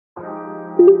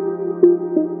Good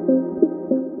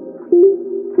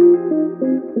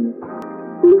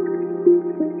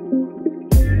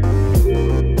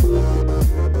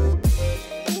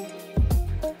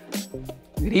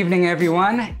evening,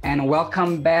 everyone, and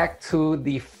welcome back to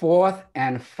the fourth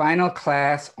and final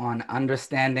class on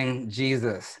understanding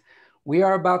Jesus. We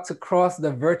are about to cross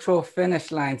the virtual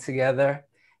finish line together,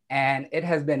 and it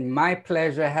has been my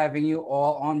pleasure having you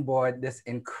all on board this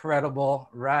incredible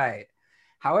ride.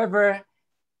 However,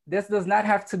 this does not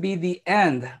have to be the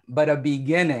end, but a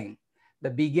beginning, the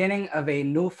beginning of a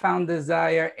newfound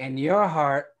desire in your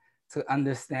heart to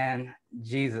understand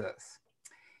Jesus.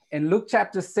 In Luke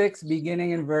chapter 6, beginning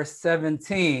in verse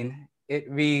 17, it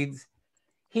reads,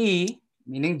 "He,"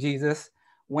 meaning Jesus,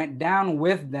 "went down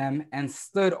with them and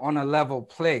stood on a level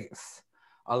place.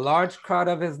 A large crowd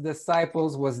of his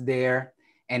disciples was there,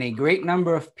 and a great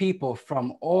number of people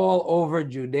from all over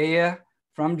Judea,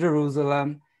 from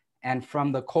Jerusalem, and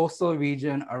from the coastal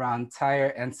region around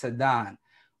Tyre and Sidon,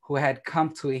 who had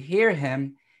come to hear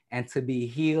him and to be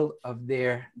healed of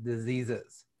their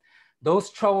diseases.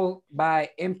 Those troubled by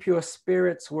impure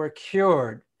spirits were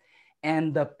cured,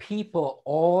 and the people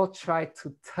all tried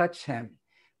to touch him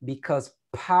because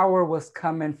power was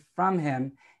coming from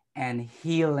him and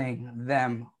healing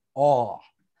them all."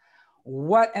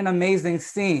 What an amazing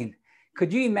scene.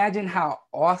 Could you imagine how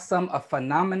awesome a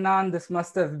phenomenon this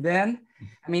must have been?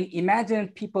 I mean, imagine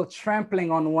people trampling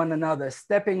on one another,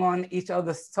 stepping on each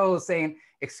other's toes, saying,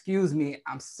 "Excuse me,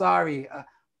 I'm sorry,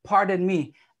 pardon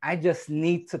me. I just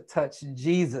need to touch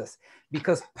Jesus,"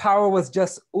 because power was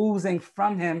just oozing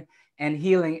from him and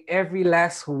healing every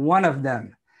last one of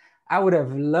them. I would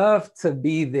have loved to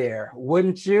be there,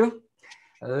 wouldn't you?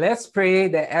 Let's pray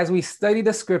that as we study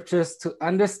the scriptures to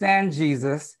understand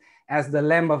Jesus as the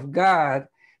Lamb of God,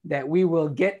 that we will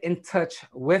get in touch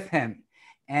with him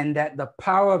and that the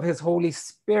power of his Holy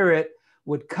Spirit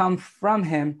would come from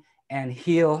him and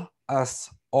heal us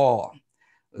all.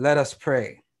 Let us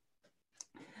pray.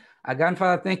 Our God and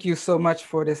Father, thank you so much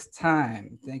for this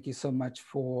time. Thank you so much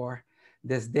for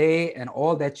this day and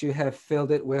all that you have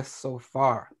filled it with so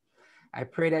far. I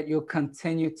pray that you'll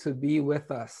continue to be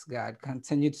with us, God.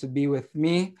 Continue to be with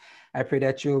me. I pray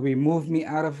that you'll remove me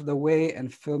out of the way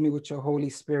and fill me with your Holy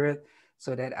Spirit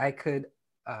so that I could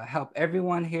help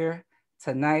everyone here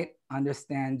tonight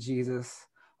understand Jesus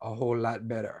a whole lot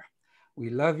better. We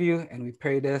love you and we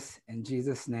pray this in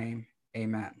Jesus' name.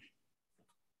 Amen.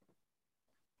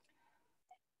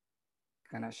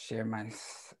 Gonna share my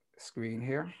screen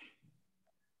here.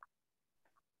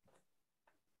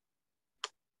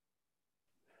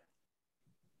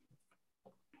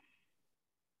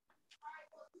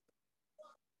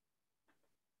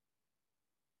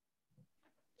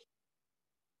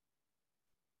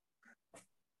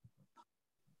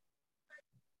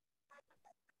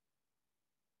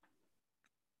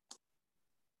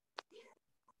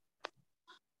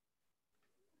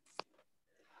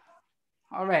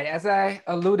 All right, as I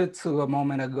alluded to a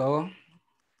moment ago,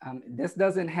 this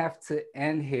doesn't have to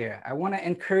end here. I want to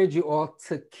encourage you all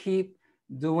to keep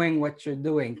doing what you're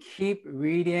doing. Keep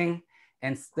reading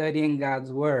and studying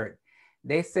God's word.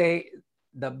 They say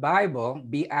the Bible,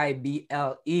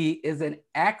 B-I-B-L-E, is an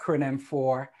acronym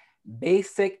for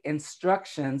basic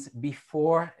instructions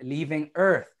before leaving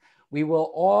earth. We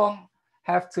will all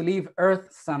have to leave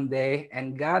earth someday,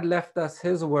 and God left us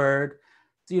his word,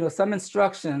 some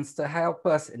instructions to help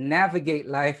us navigate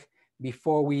life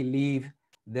before we leave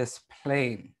this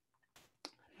plane.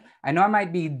 I know I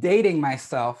might be dating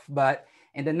myself, but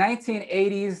in the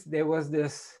 1980s, there was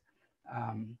this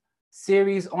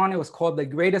series on, it was called The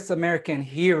Greatest American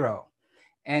Hero.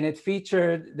 And it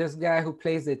featured this guy who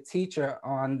plays a teacher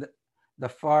on the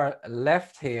far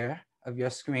left here of your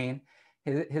screen.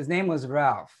 His name was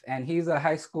Ralph, and he's a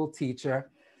high school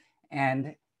teacher.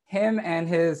 And him and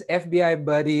his FBI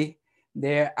buddy,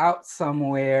 they're out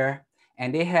somewhere,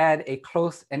 and they had a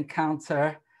close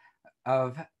encounter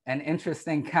of an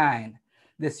interesting kind.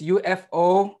 This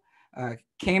UFO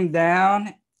came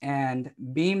down and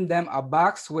beamed them a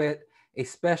box with a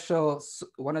special,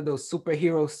 one of those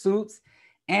superhero suits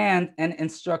and an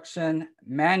instruction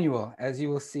manual, as you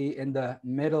will see in the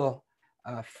middle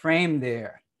frame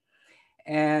there.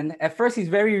 And at first he's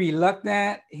very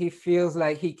reluctant. He feels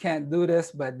like he can't do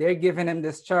this, but they're giving him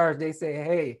this charge. They say,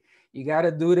 "Hey, you got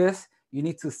to do this. You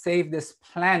need to save this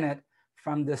planet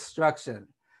from destruction."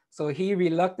 So he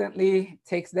reluctantly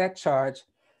takes that charge.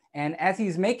 And as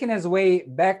he's making his way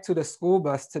back to the school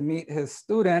bus to meet his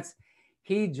students,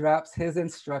 he drops his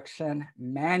instruction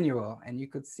manual. And you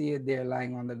could see it there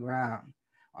lying on the ground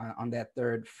on that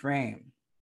third frame.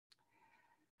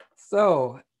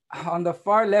 So on the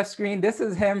far left screen, this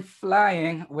is him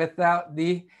flying without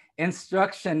the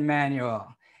instruction manual.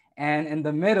 And in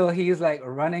the middle, he's like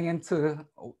running into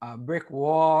brick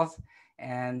walls.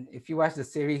 And if you watch the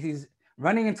series, he's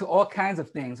running into all kinds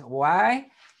of things. Why?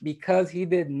 Because he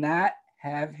did not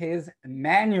have his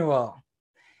manual.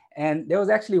 And there was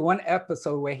actually one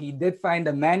episode where he did find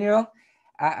a manual.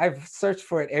 I've searched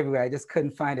for it everywhere. I just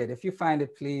couldn't find it. If you find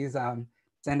it, please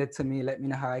send it to me. Let me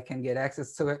know how I can get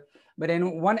access to it. But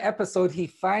in one episode, he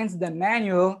finds the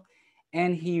manual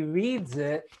and he reads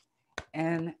it.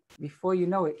 And before you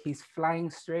know it, he's flying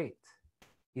straight.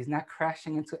 He's not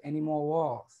crashing into any more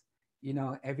walls. You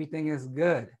know, everything is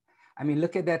good. I mean,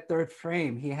 look at that third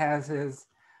frame. He has his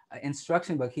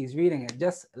instruction book. He's reading it.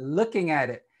 Just looking at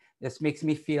it, this makes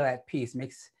me feel at peace,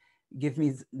 gives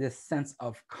me this sense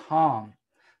of calm.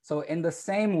 So in the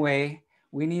same way,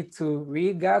 we need to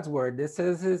read God's word. This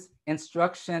is his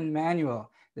instruction manual.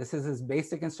 This is his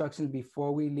basic instructions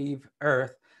before we leave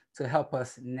earth to help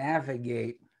us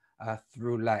navigate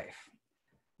through life.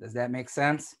 Does that make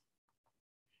sense?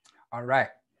 All right.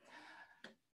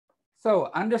 So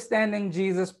understanding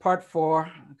Jesus, part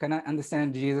 4, gonna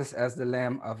understand Jesus as the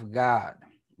Lamb of God.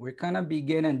 We're gonna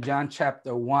begin in John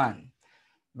chapter 1,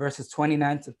 verses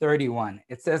 29 to 31.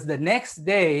 It says, the next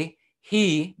day,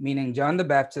 he, meaning John the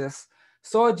Baptist,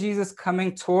 saw Jesus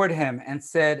coming toward him and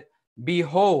said,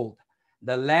 behold,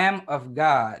 the Lamb of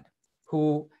God,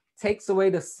 who takes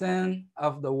away the sin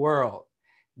of the world.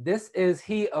 This is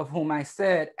he of whom I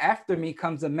said, after me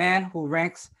comes a man who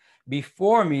ranks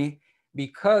before me,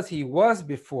 because he was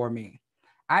before me.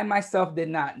 I myself did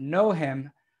not know him,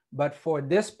 but for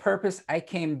this purpose I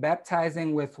came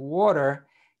baptizing with water,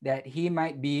 that he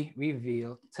might be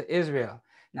revealed to Israel.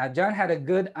 Now, John had a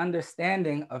good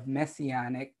understanding of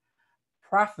messianic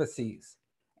prophecies,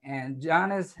 and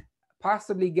John is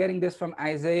possibly getting this from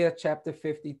Isaiah chapter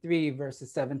 53,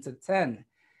 verses 7 to 10.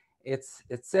 It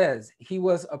says, he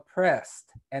was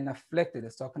oppressed and afflicted.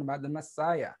 It's talking about the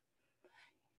Messiah.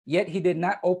 Yet he did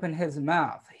not open his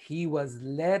mouth. He was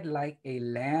led like a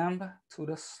lamb to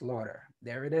the slaughter.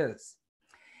 There it is.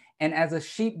 And as a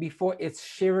sheep before its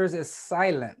shearers is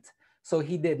silent, so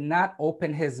he did not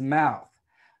open his mouth.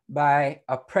 By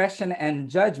oppression and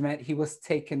judgment, he was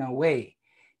taken away.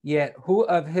 Yet who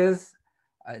of his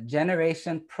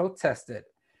generation protested?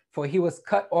 For he was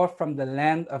cut off from the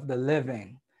land of the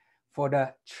living. For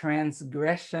the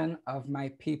transgression of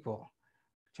my people.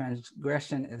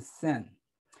 Transgression is sin.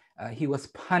 He was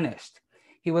punished.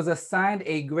 He was assigned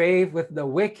a grave with the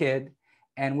wicked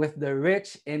and with the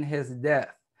rich in his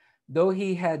death, though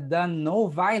he had done no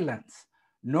violence,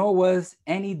 nor was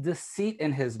any deceit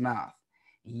in his mouth.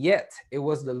 Yet it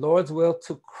was the Lord's will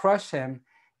to crush him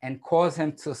and cause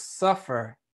him to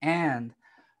suffer. And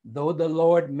though the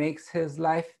Lord makes his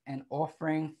life an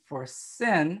offering for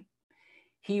sin,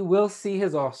 he will see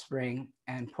his offspring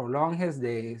and prolong his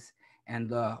days, and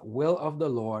the will of the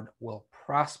Lord will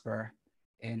prosper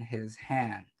in his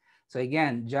hand. So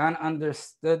again, John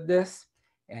understood this,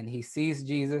 and he sees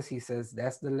Jesus. He says,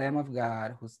 that's the Lamb of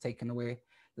God who's taken away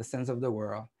the sins of the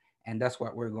world. And that's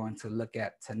what we're going to look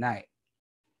at tonight.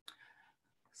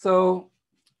 So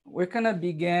we're going to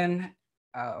begin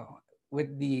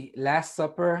with the Last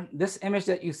Supper. This image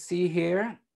that you see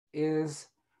here is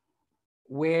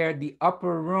where the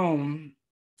upper room,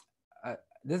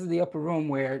 this is the upper room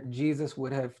where Jesus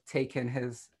would have taken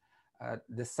his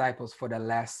disciples for the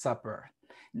Last Supper.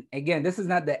 Again, this is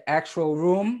not the actual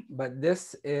room, but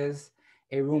this is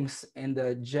a room in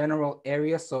the general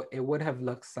area, so it would have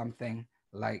looked something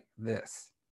like this.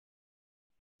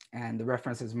 And the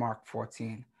reference is Mark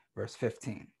 14, verse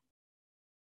 15.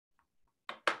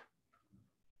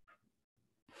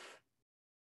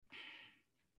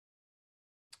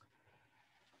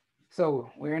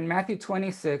 So we're in Matthew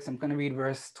 26. I'm going to read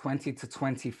verse 20 to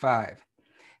 25. It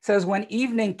says, when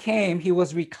evening came, he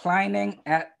was reclining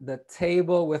at the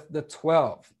table with the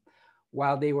 12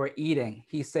 while they were eating.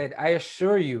 He said, I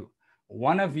assure you,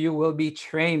 one of you will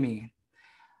betray me.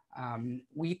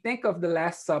 We think of the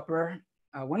Last Supper.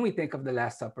 When we think of the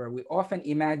Last Supper, we often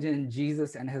imagine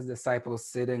Jesus and his disciples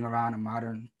sitting around a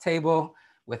modern table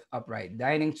with upright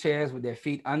dining chairs with their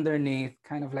feet underneath,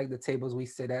 kind of like the tables we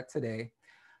sit at today.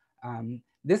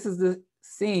 This is the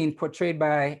scene portrayed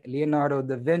by Leonardo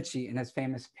da Vinci in his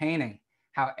famous painting.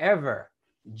 However,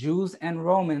 Jews and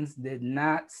Romans did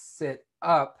not sit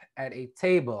up at a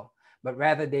table, but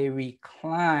rather they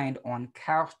reclined on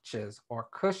couches or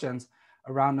cushions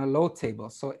around a low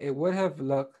table. So it would have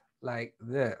looked like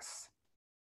this.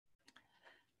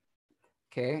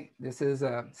 Okay, this is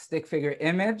a stick figure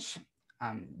image.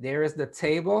 There is the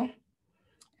table,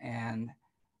 and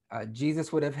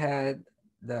Jesus would have had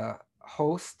the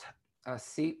host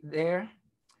seat there,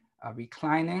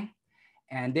 reclining,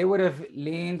 and they would have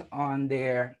leaned on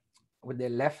with their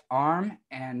left arm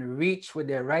and reached with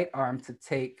their right arm to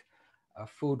take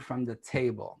food from the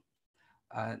table.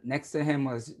 Next to him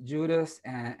was Judas,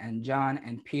 and John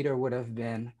and Peter would have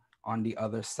been on the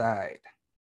other side.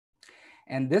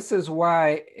 And this is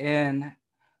why in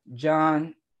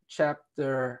John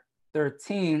chapter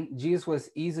 13, Jesus was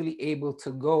easily able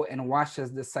to go and wash his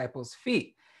disciples'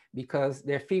 feet because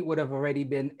their feet would have already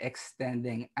been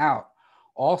extending out.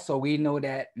 Also, we know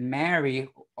that Mary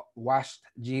washed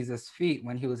Jesus' feet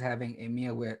when he was having a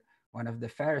meal with one of the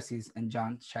Pharisees in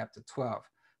John chapter 12.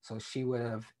 So she would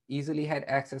have easily had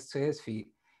access to his feet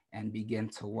and begin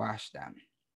to wash them.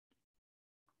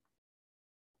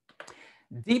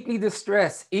 Deeply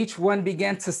distressed, each one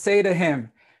began to say to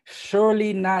him,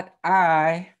 "Surely not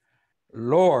I,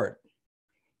 Lord."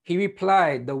 He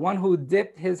replied, "The one who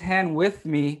dipped his hand with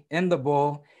me in the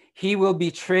bowl, he will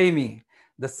betray me.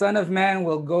 The Son of Man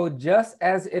will go just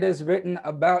as it is written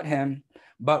about him,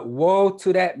 but woe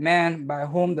to that man by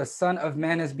whom the Son of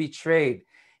Man is betrayed.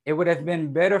 It would have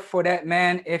been better for that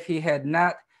man if he had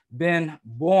not been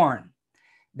born."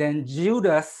 Then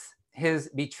Judas, his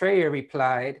betrayer,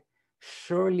 replied,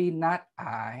 "Surely not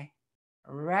I,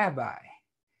 Rabbi."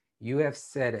 "You have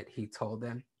said it," he told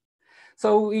them.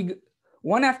 So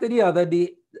one after the other,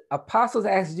 the apostles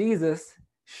asked Jesus,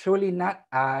 "Surely not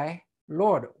I,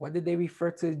 Lord." What did they refer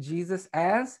to Jesus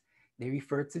as? They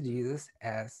referred to Jesus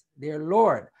as their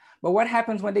Lord. But what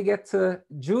happens when they get to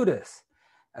Judas?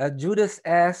 Judas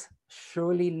asks,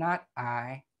 "Surely not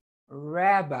I,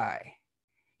 Rabbi."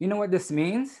 You know what this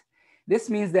means? This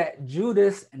means that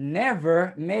Judas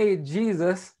never made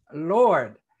Jesus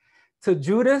Lord. To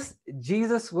Judas,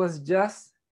 Jesus was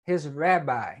just his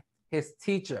rabbi, his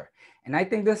teacher. And I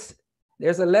think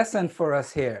there's a lesson for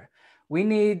us here. We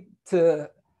need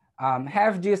to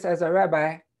have Jesus as a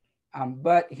rabbi,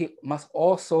 but he must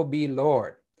also be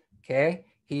Lord, okay?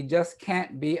 He just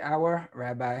can't be our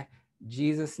rabbi.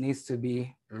 Jesus needs to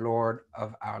be Lord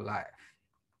of our life.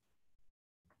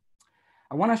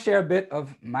 I want to share a bit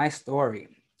of my story.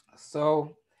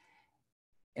 So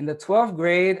in the 12th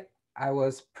grade, I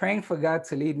was praying for God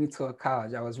to lead me to a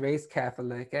college. I was raised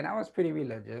Catholic and I was pretty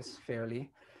religious,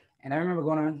 fairly. And I remember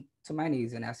going on to my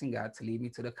knees and asking God to lead me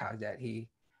to the college that he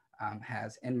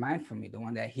has in mind for me, the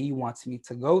one that he wants me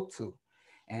to go to.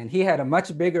 And he had a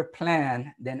much bigger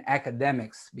plan than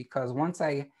academics, because once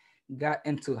I got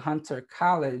into Hunter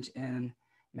College in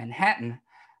Manhattan,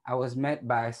 I was met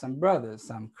by some brothers,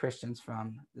 some Christians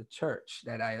from the church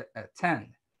that I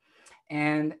attend.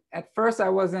 And at first I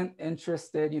wasn't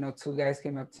interested. Two guys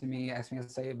came up to me, asked me to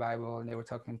study the Bible, and they were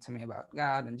talking to me about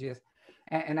God and Jesus,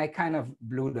 and I kind of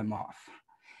blew them off.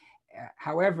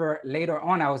 However, later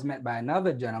on, I was met by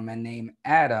another gentleman named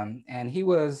Adam, and he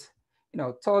was,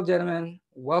 tall gentleman,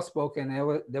 well-spoken.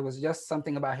 There was just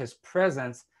something about his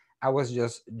presence I was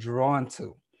just drawn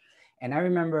to. And I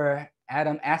remember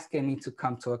Adam asking me to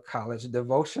come to a college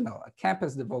devotional, a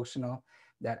campus devotional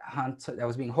that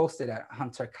was being hosted at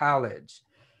Hunter College.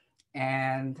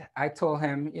 And I told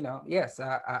him, yes,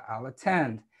 I'll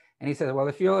attend. And he said, "Well,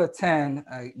 if you'll attend,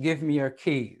 give me your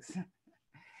keys."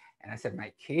 And I said,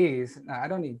 "My keys? No, I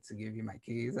don't need to give you my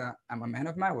keys. I'm a man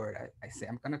of my word. I say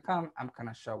I'm gonna come, I'm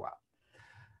gonna show up."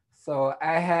 So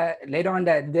later on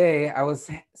that day, I was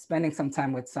spending some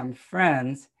time with some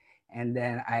friends, and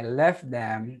then I left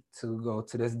them to go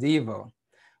to this Devo.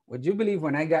 Would you believe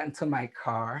when I got into my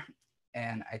car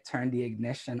and I turned the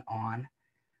ignition on,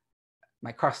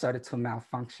 my car started to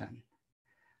malfunction.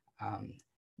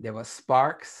 There was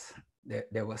sparks,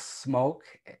 there was smoke,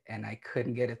 and I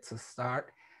couldn't get it to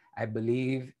start. I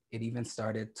believe it even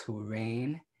started to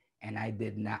rain, and I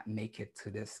did not make it to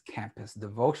this campus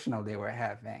devotional they were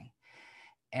having.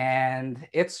 And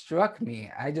it struck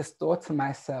me. I just thought to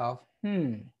myself,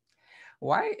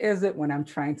 why is it when I'm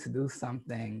trying to do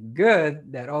something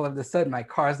good that all of a sudden my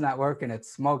car's not working,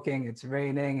 it's smoking, it's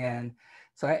raining? And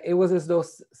so it was as though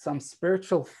some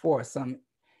spiritual force, some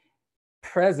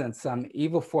presence, some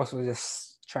evil force was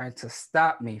just trying to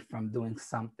stop me from doing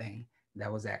something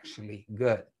that was actually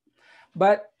good.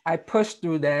 But I pushed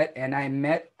through that, and I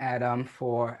met Adam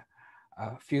for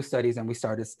a few studies, and we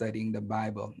started studying the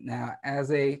Bible. Now,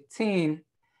 as a teen,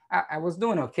 I was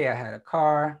doing okay. I had a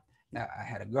car, I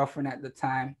had a girlfriend at the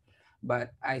time,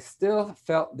 but I still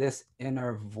felt this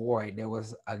inner void. There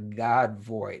was a God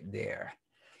void there.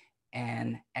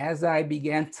 And as I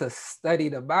began to study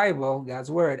the Bible, God's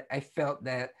word, I felt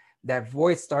that that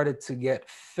void started to get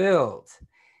filled.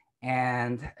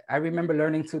 And I remember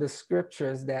learning through the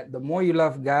scriptures that the more you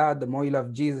love God, the more you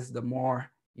love Jesus, the more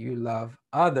you love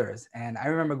others. And I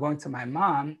remember going to my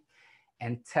mom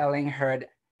and telling her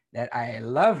that I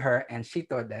love her, and she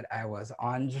thought that I was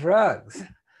on drugs,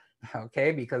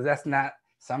 okay? Because that's not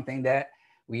something that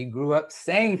we grew up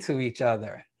saying to each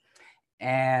other.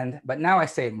 But now I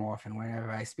say it more often.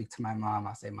 Whenever I speak to my mom,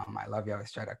 I'll say, Mom, I love you. I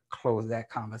always try to close that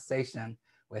conversation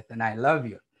with an I love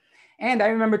you. And I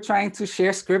remember trying to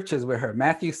share scriptures with her.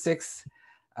 Matthew 6,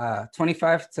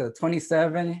 25 to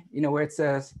 27, where it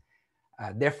says,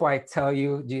 therefore I tell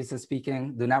you, Jesus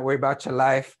speaking, do not worry about your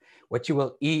life, what you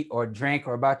will eat or drink,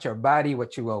 or about your body,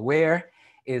 what you will wear.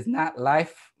 Is not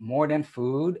life more than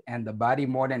food, and the body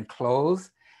more than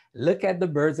clothes? Look at the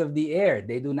birds of the air.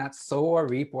 They do not sow or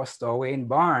reap or store away in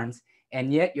barns,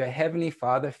 and yet your heavenly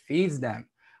Father feeds them.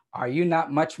 Are you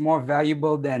not much more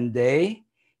valuable than they?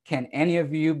 Can any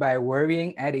of you, by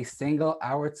worrying, add a single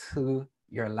hour to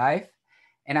your life?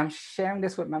 And I'm sharing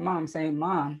this with my mom, saying,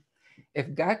 Mom,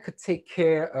 if God could take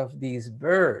care of these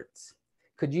birds,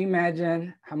 could you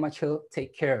imagine how much he'll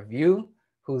take care of you,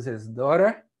 who's his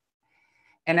daughter?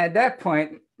 And at that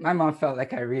point, my mom felt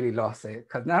like I really lost it,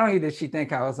 because not only did she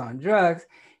think I was on drugs,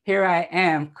 here I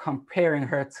am comparing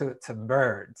her to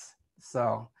birds.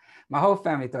 So my whole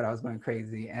family thought I was going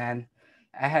crazy. And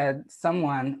I had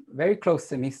someone very close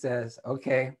to me says,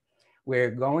 okay,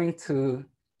 we're going to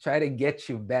try to get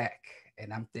you back.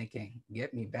 And I'm thinking,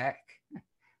 get me back?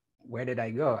 Where did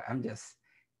I go? I'm just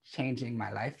changing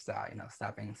my lifestyle,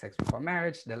 stopping sex before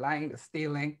marriage, the lying, the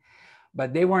stealing.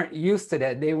 But they weren't used to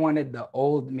that. They wanted the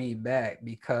old me back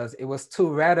because it was too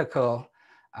radical,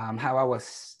 how I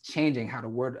was changing, how the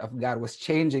word of God was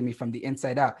changing me from the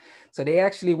inside out. So they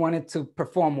actually wanted to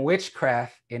perform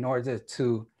witchcraft in order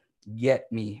to get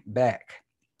me back.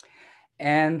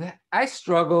 And I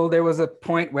struggled. There was a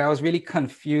point where I was really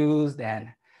confused, and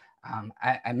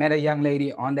I met a young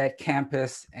lady on that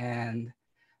campus, and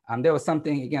there was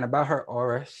something, again, about her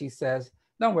aura. She says,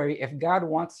 don't worry, if God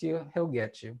wants you, he'll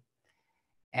get you.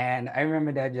 And I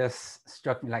remember that just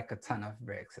struck me like a ton of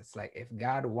bricks. It's like, if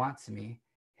God wants me,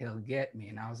 he'll get me.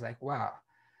 And I was like, wow,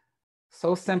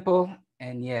 so simple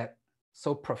and yet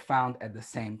so profound at the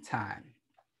same time.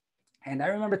 And I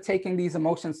remember taking these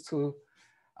emotions to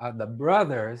the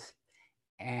brothers,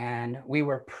 and we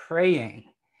were praying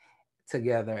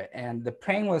together. And the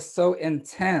praying was so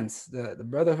intense. The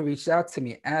brother who reached out to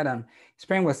me, Adam, his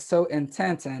praying was so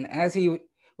intense. And as he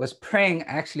was praying,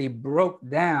 I actually broke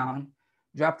down,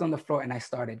 dropped on the floor, and I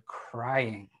started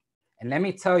crying. And let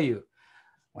me tell you,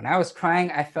 when I was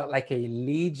crying, I felt like a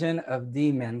legion of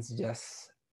demons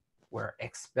just were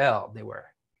expelled. They were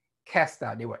cast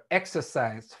out. They were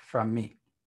exorcised from me.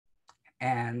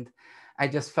 And I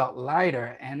just felt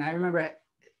lighter. And I remember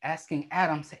asking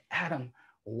Adam, say, Adam,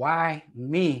 why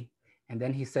me? And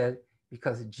then he said,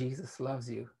 because Jesus loves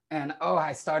you. And oh,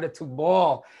 I started to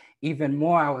bawl even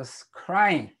more. I was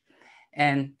crying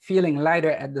and feeling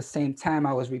lighter at the same time.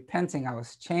 I was repenting, I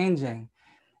was changing.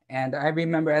 And I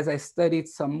remember as I studied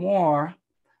some more,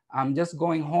 I'm just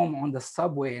going home on the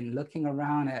subway and looking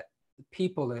around at the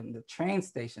people in the train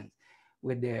stations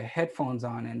with their headphones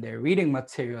on and their reading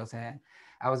materials. And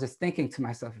I was just thinking to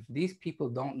myself, if these people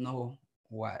don't know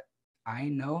what I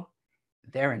know,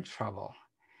 they're in trouble.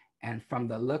 And from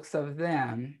the looks of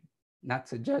them, not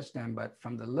to judge them, but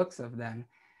from the looks of them,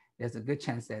 there's a good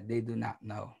chance that they do not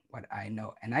know what I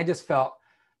know. And I just felt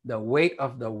the weight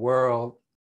of the world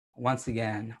once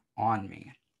again on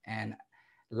me. And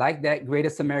like that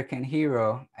greatest American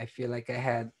hero, I feel like I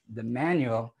had the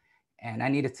manual and I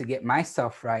needed to get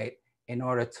myself right in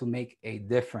order to make a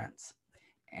difference.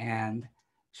 And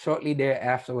shortly there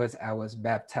afterwards, I was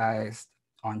baptized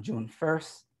on June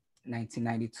 1st,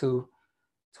 1992,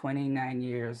 29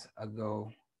 years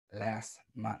ago last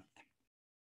month.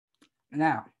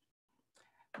 Now,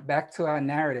 back to our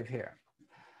narrative here.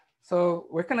 So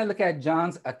we're going to look at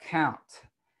John's account.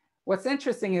 What's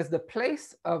interesting is the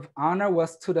place of honor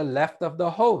was to the left of the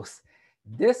host.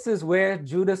 This is where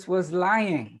Judas was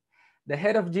lying. The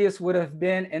head of Jesus would have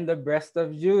been in the breast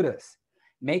of Judas,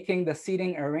 making the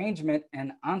seating arrangement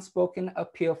an unspoken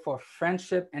appeal for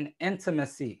friendship and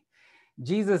intimacy.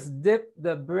 Jesus dipped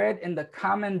the bread in the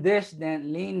common dish,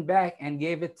 then leaned back and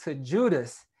gave it to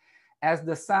Judas as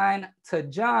the sign to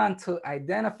John to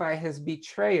identify his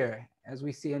betrayer, as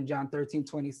we see in John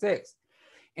 13:26.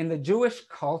 In the Jewish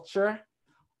culture,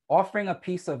 offering a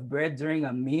piece of bread during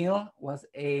a meal was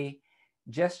a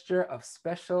gesture of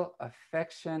special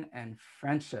affection and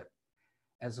friendship,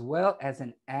 as well as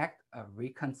an act of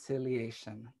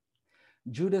reconciliation.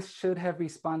 Judas should have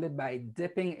responded by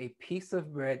dipping a piece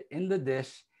of bread in the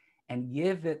dish and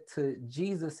give it to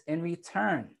Jesus in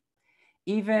return.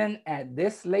 Even at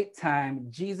this late time,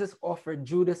 Jesus offered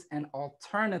Judas an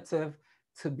alternative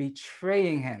to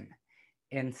betraying him.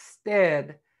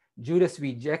 Instead, Judas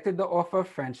rejected the offer of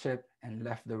friendship and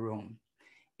left the room.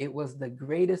 It was the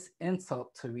greatest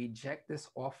insult to reject this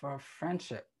offer of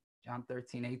friendship. John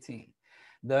 13:18.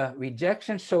 The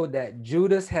rejection showed that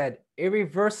Judas had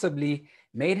irreversibly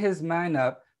made his mind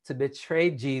up to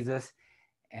betray Jesus.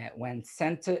 And when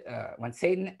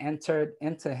Satan entered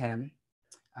into him,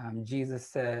 Jesus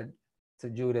said to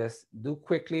Judas, "Do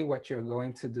quickly what you're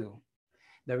going to do."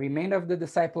 The remainder of the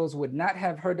disciples would not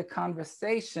have heard the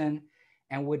conversation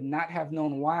and would not have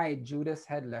known why Judas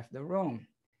had left the room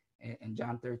in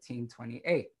John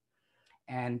 13:28.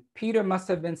 And Peter must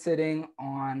have been sitting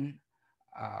on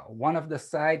one of the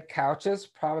side couches,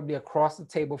 probably across the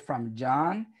table from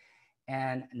John,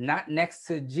 and not next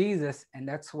to Jesus. And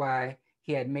that's why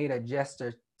he had made a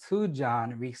gesture to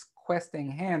John,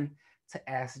 requesting him to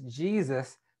ask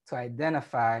Jesus to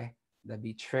identify the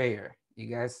betrayer. You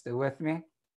guys still with me?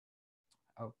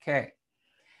 Okay.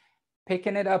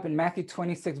 Picking it up in Matthew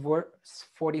 26, verse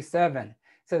 47,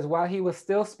 says, while he was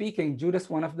still speaking, Judas,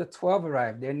 one of the 12,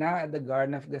 arrived. They're now at the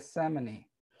Garden of Gethsemane.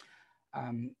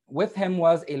 With him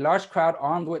was a large crowd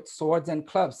armed with swords and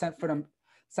clubs sent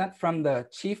from the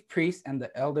chief priests and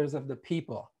the elders of the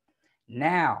people.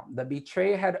 Now, the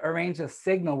betrayer had arranged a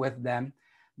signal with them.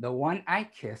 The one I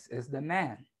kiss is the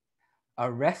man.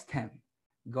 Arrest him.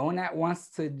 Going at once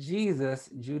to Jesus,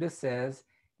 Judas says,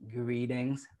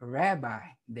 greetings, Rabbi.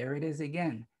 There it is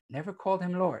again. Never called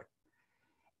him Lord.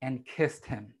 And kissed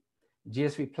him.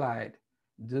 Jesus replied,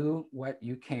 do what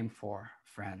you came for,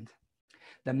 friend.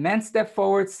 The men stepped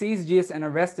forward, seized Jesus, and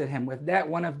arrested him. With that,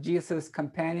 one of Jesus'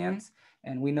 companions,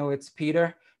 and we know it's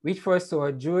Peter, reached for a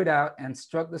sword, drew it out, and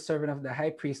struck the servant of the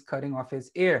high priest, cutting off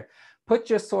his ear. Put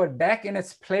your sword back in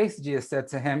its place, Jesus said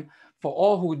to him, for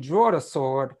all who draw the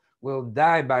sword will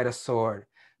die by the sword.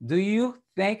 Do you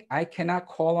think I cannot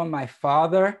call on my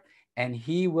Father, and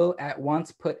he will at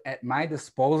once put at my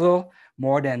disposal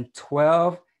more than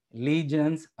 12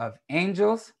 legions of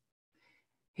angels?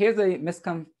 Here's a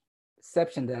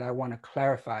misconception that I want to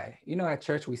clarify. You know, at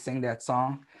church, we sing that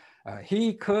song,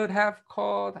 he could have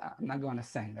called. I'm not going to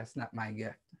sing. That's not my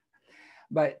gift.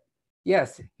 But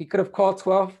yes, he could have called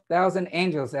 12,000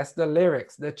 angels. That's the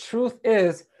lyrics. The truth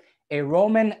is, a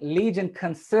Roman legion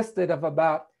consisted of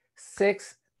about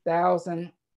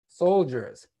 6,000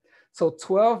 soldiers. So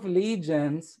 12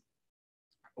 legions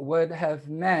would have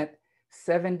meant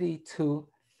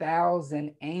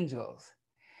 72,000 angels.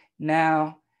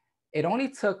 Now, it only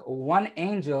took one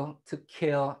angel to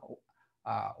kill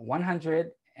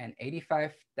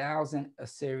 185,000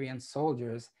 Assyrian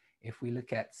soldiers if we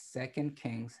look at 2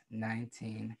 Kings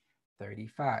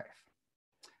 19:35,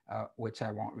 which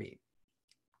I won't read.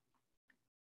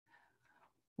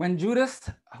 When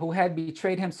Judas, who had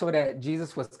betrayed him, saw that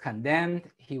Jesus was condemned,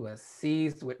 he was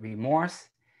seized with remorse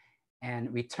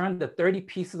and returned the 30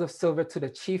 pieces of silver to the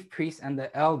chief priests and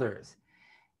the elders.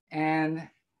 And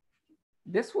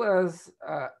this was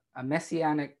a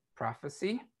messianic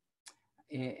prophecy.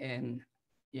 And,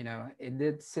 you know, it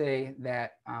did say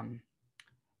that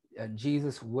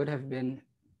Jesus would have been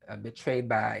betrayed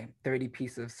by 30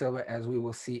 pieces of silver, as we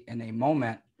will see in a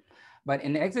moment. But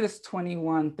in Exodus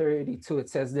 21:32, it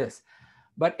says this,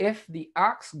 but if the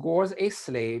ox gores a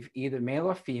slave, either male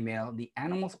or female, the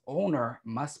animal's owner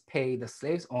must pay the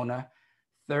slave's owner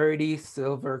 30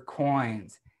 silver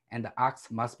coins, and the ox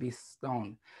must be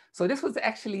stoned. So this was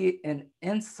actually an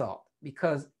insult,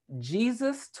 because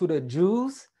Jesus to the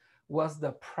Jews was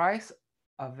the price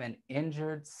of an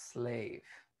injured slave.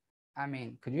 I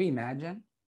mean, could you imagine?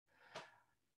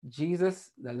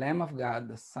 Jesus, the Lamb of God,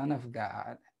 the Son of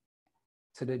God,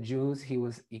 to the Jews, he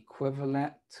was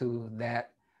equivalent to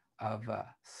that of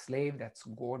a slave that's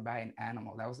gored by an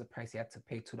animal. That was the price you had to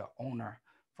pay to the owner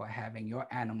for having your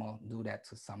animal do that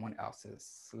to someone else's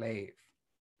slave.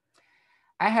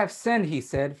 I have sinned, he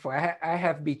said, for I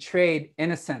have betrayed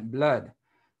innocent blood.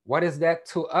 What is that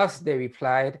to us? They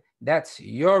replied. That's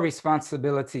your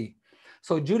responsibility.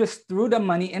 So Judas threw the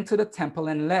money into the temple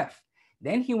and left.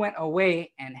 Then he went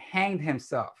away and hanged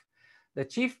himself. The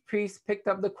chief priest picked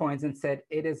up the coins and said,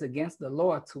 it is against the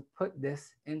law to put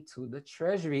this into the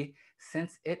treasury,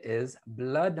 since it is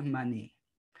blood money.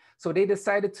 So they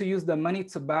decided to use the money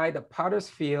to buy the potter's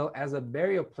field as a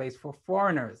burial place for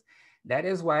foreigners. That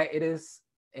is why it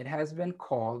has been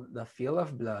called the Field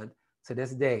of Blood to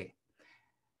this day.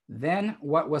 Then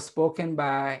what was spoken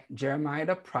by Jeremiah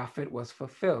the prophet was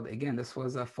fulfilled. Again, this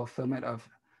was a fulfillment of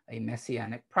a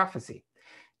messianic prophecy.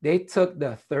 They took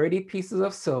the 30 pieces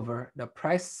of silver, the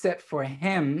price set for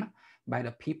him by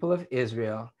the people of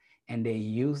Israel, and they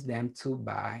used them to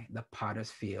buy the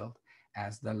potter's field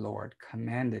as the Lord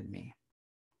commanded me.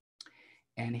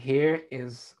 And here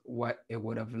is what it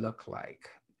would have looked like.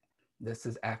 This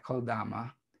is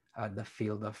Akeldama, the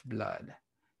field of blood.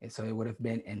 And so it would have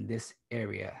been in this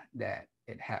area that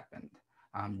it happened.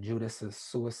 Judas's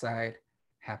suicide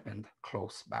happened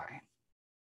close by.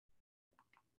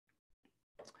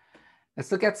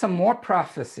 Let's look at some more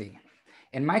prophecy.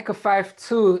 In Micah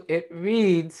 5:2, it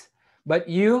reads, "But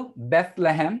you,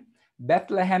 Bethlehem,"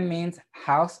 Bethlehem means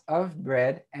house of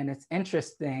bread, and it's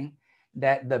interesting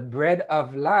that the bread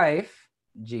of life,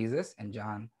 Jesus, in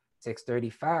John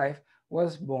 6:35,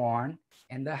 was born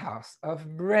in the house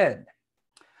of bread.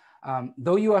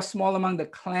 Though you are small among the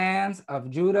clans of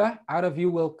Judah, out of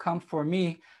you will come for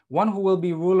me one who will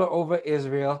be ruler over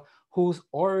Israel, whose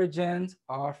origins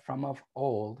are from of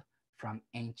old, from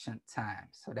ancient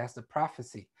times. So that's the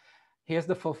prophecy. Here's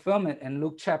the fulfillment in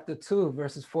Luke chapter 2,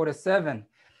 verses 4-7.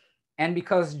 And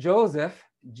because Joseph,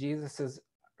 Jesus's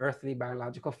earthly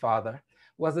biological father,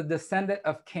 was a descendant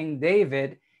of King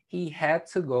David, he had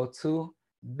to go to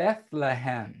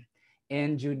Bethlehem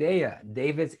in Judea,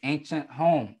 David's ancient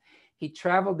home. He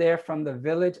traveled there from the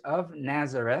village of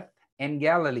Nazareth in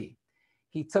Galilee.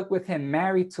 He took with him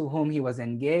Mary, to whom he was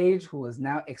engaged, who was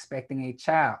now expecting a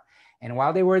child. And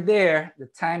while they were there, the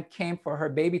time came for her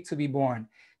baby to be born.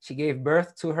 She gave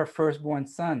birth to her firstborn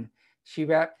son. She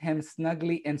wrapped him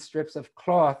snugly in strips of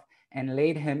cloth and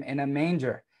laid him in a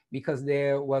manger, because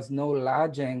there was no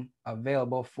lodging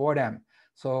available for them.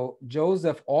 So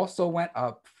Joseph also went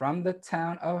up from the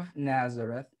town of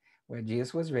Nazareth, where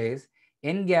Jesus was raised,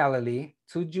 in Galilee,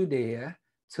 to Judea,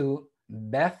 to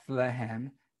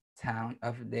Bethlehem, town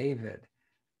of David.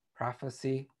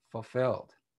 Prophecy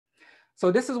fulfilled.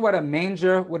 So this is what a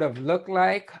manger would have looked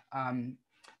like.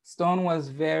 Stone was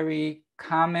very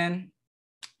common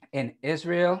in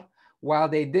Israel. While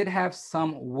they did have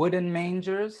some wooden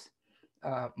mangers,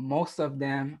 most of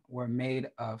them were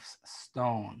made of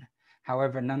stone.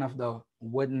 However, none of the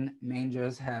wooden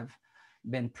mangers have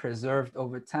been preserved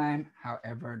over time.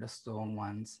 However, the stone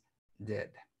ones did.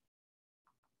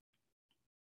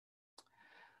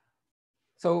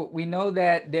 So we know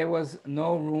that there was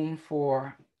no room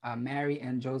for Mary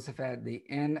and Joseph at the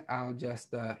inn. I'll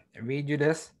just read you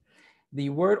this. The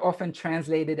word often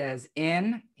translated as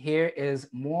inn here is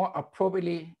more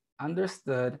appropriately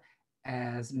understood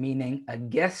as meaning a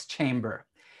guest chamber.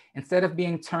 Instead of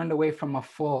being turned away from a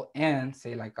full inn,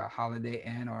 say like a Holiday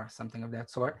Inn or something of that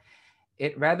sort,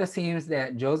 it rather seems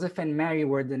that Joseph and Mary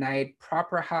were denied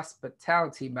proper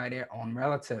hospitality by their own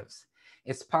relatives.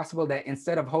 It's possible that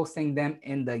instead of hosting them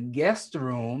in the guest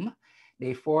room,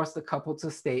 they forced the couple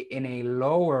to stay in a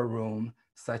lower room,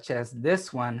 such as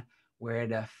this one, where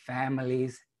the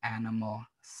family's animal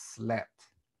slept.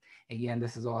 Again,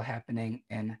 this is all happening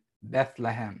in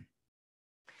Bethlehem.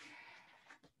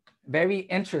 Very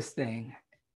interesting.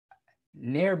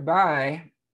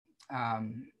 Nearby,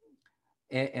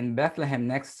 in Bethlehem,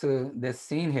 next to this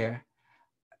scene here,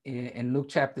 in Luke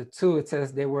chapter 2, it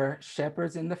says there were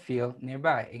shepherds in the field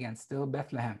nearby, again, still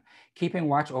Bethlehem, keeping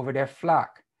watch over their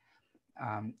flock.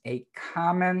 A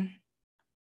common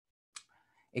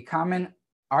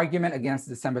argument against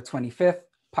December 25th,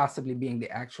 possibly being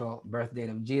the actual birth date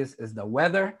of Jesus, is the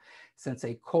weather, since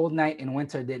a cold night in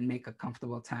winter didn't make a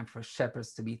comfortable time for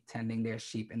shepherds to be tending their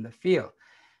sheep in the field.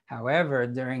 However,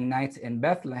 during nights in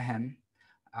Bethlehem,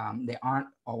 they aren't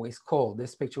always cold.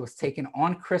 This picture was taken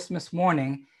on Christmas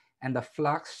morning, and the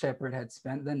flock's shepherd had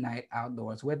spent the night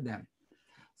outdoors with them.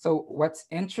 So what's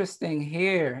interesting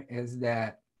here is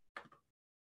that,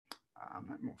 I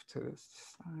move to this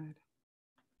slide.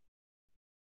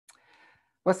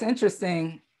 What's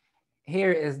interesting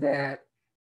here is that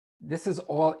this is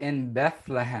all in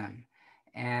Bethlehem,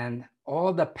 and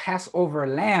all the Passover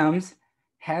lambs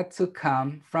had to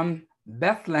come from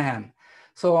Bethlehem.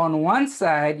 So on one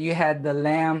side, you had the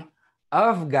Lamb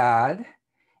of God,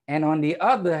 and on the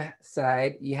other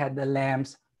side, you had the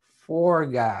lambs for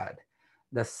God.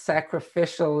 The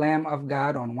sacrificial Lamb of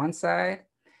God on one side,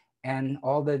 and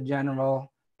all the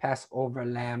general Passover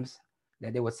lambs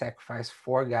that they would sacrifice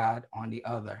for God on the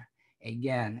other.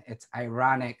 Again, it's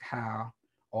ironic how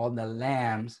all the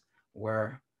lambs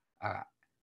were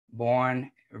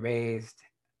born, raised,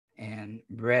 and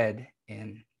bred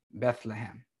in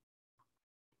Bethlehem.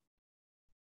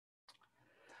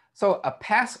 So a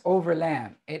Passover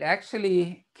lamb, it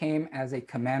actually came as a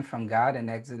command from God in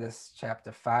Exodus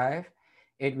chapter 5.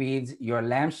 It reads, "Your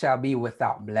lamb shall be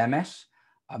without blemish,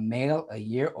 a male a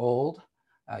year old.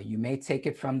 You may take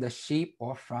it from the sheep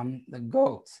or from the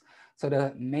goats. So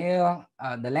the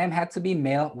lamb had to be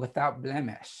male without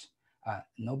blemish,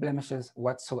 no blemishes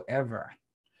whatsoever.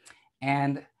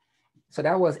 And so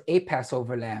that was a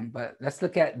Passover lamb, but let's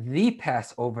look at the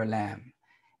Passover lamb.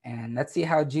 And let's see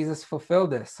how Jesus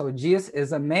fulfilled this. So Jesus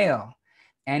is a male,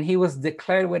 and he was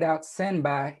declared without sin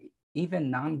by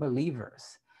even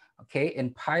non-believers. Okay,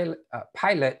 in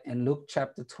Pilate in Luke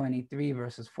chapter 23,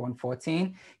 verses 4 and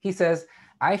 14, he says,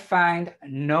 I find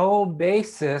no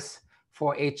basis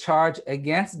for a charge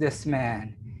against this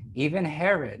man, even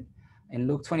Herod. In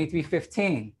Luke 23,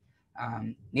 15,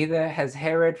 neither has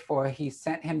Herod, for he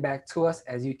sent him back to us.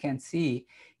 As you can see,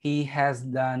 he has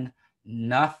done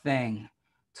nothing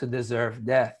to deserve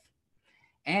death.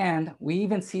 And we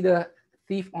even see the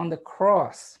thief on the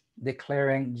cross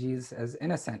declaring Jesus as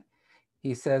innocent.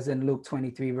 He says in Luke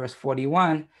 23, verse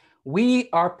 41, we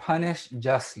are punished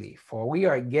justly, for we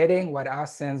are getting what our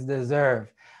sins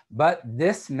deserve. But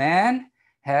this man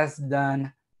has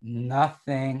done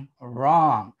nothing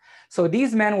wrong. So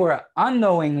these men were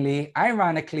unknowingly,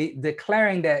 ironically,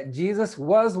 declaring that Jesus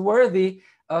was worthy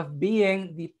of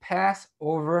being the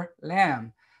Passover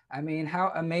lamb. I mean,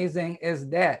 how amazing is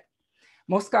that?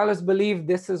 Most scholars believe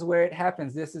this is where it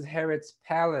happens. This is Herod's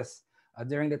palace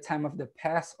during the time of the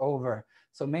Passover.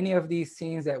 So many of these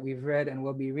scenes that we've read and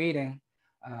will be reading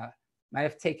might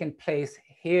have taken place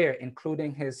here,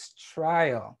 including his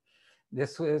trial.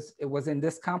 It was in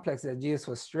this complex that Jesus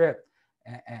was stripped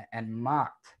and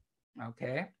mocked,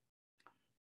 okay?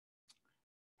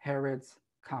 Herod's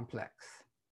complex.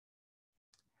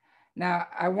 Now,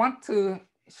 I want to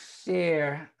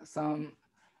share some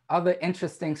other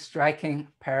interesting, striking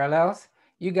parallels.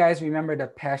 You guys remember The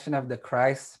Passion of the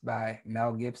Christ by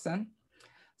Mel Gibson?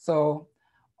 So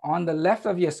on the left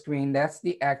of your screen, that's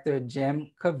the actor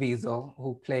Jim Caviezel,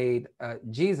 who played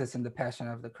Jesus in The Passion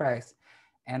of the Christ.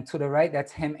 And to the right,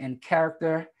 that's him in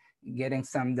character, getting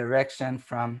some direction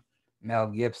from Mel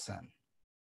Gibson.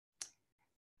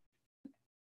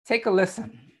 Take a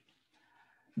listen.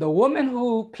 The woman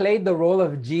who played the role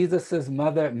of Jesus's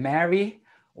mother, Mary,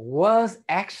 was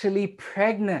actually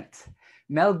pregnant.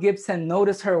 Mel Gibson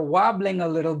noticed her wobbling a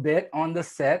little bit on the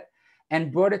set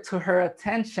and brought it to her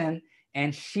attention,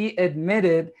 and she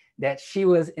admitted that she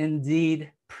was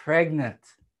indeed pregnant.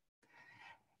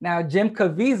 Now, Jim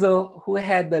Caviezel, who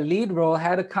had the lead role,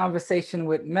 had a conversation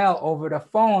with Mel over the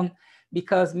phone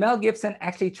because Mel Gibson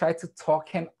actually tried to talk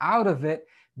him out of it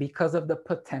because of the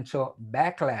potential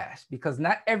backlash, because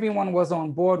not everyone was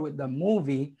on board with the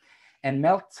movie. And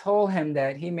Mel told him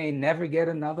that he may never get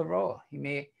another role. He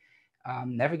may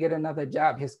never get another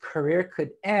job. His career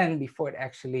could end before it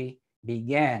actually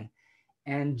began.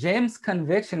 And Jim's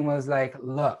conviction was like,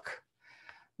 look,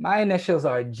 my initials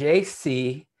are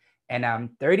JC, and I'm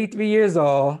 33 years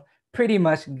old. Pretty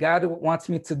much God wants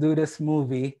me to do this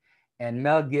movie. And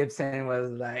Mel Gibson was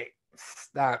like,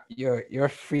 stop, you're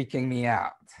freaking me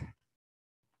out.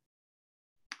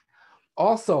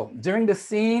 Also, during the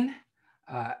scene,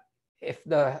 if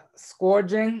the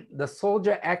scourging, the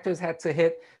soldier actors had to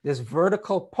hit this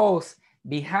vertical post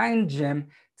behind Jim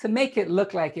to make it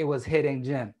look like it was hitting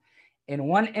Jim. In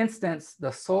one instance,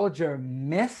 the soldier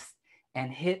missed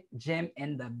and hit Jim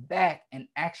in the back and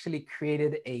actually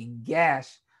created a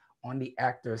gash on the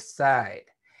actor's side.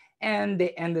 And they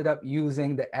ended up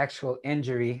using the actual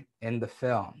injury in the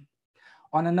film.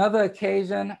 On another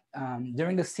occasion,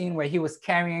 during the scene where he was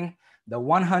carrying the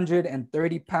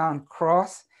 130-pound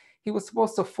cross, he was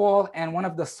supposed to fall, and one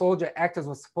of the soldier actors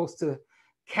was supposed to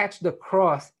catch the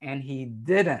cross, and he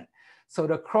didn't. So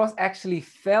the cross actually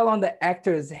fell on the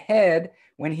actor's head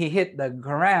when he hit the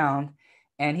ground,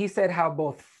 and he said how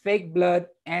both fake blood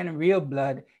and real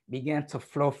blood began to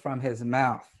flow from his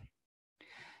mouth.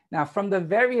 Now, from the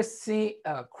various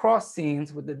cross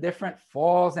scenes with the different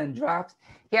falls and drops,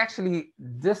 he actually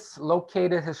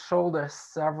dislocated his shoulder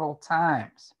several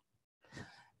times.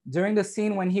 During the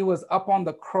scene when he was up on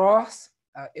the cross,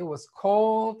 it was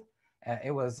cold,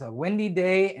 it was a windy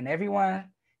day, and everyone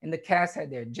in the cast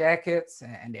had their jackets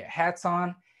and their hats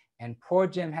on, and poor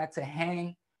Jim had to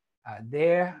hang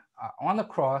there on the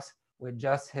cross with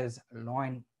just his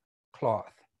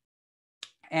loincloth.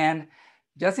 And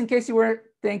just in case you were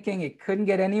thinking it couldn't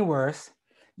get any worse,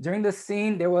 during the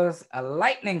scene, there was a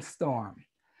lightning storm.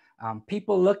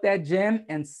 People looked at Jim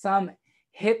and some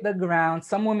hit the ground.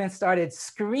 Some women started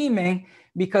screaming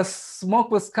because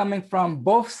smoke was coming from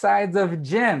both sides of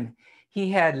Jim.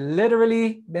 He had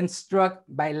literally been struck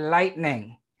by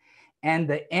lightning. And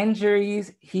the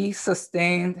injuries he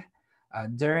sustained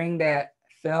during that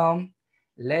film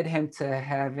led him to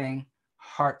having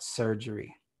heart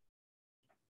surgery.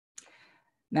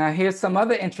 Now, here's some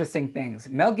other interesting things.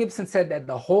 Mel Gibson said that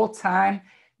the whole time,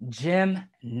 Jim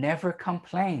never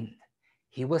complained.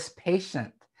 He was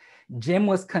patient. Jim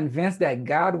was convinced that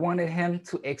God wanted him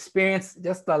to experience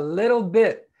just a little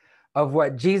bit of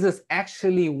what Jesus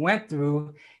actually went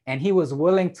through, and he was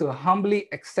willing to humbly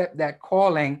accept that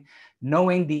calling,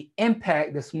 knowing the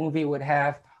impact this movie would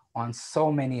have on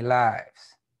so many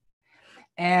lives.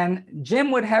 And Jim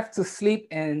would have to sleep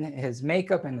in his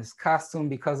makeup and his costume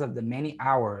because of the many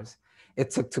hours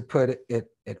it took to put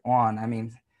it on. I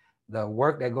mean, the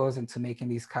work that goes into making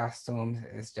these costumes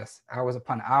is just hours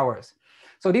upon hours.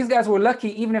 So these guys were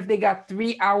lucky even if they got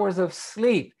 3 hours of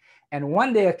sleep. And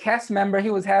one day a cast member,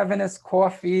 he was having his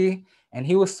coffee and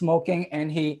he was smoking,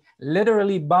 and he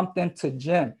literally bumped into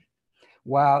Jim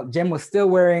while Jim was still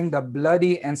wearing the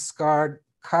bloody and scarred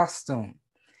costume.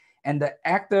 And the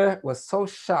actor was so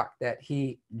shocked that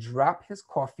he dropped his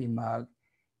coffee mug,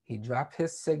 he dropped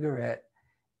his cigarette,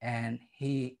 and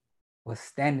he was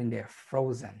standing there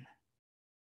frozen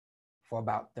for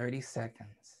about 30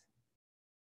 seconds.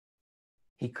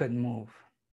 He couldn't move.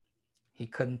 He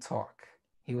couldn't talk.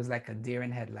 He was like a deer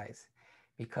in headlights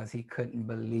because he couldn't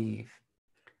believe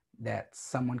that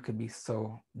someone could be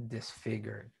so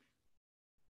disfigured.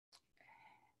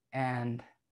 And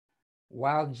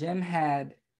while Jim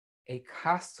had a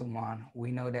costume on,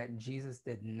 we know that Jesus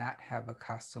did not have a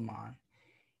costume on.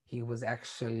 He was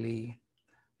actually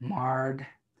marred,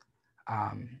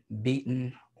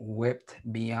 beaten, whipped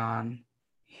beyond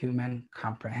human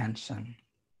comprehension.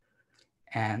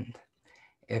 And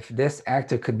if this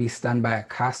actor could be stunned by a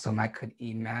costume, I could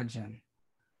imagine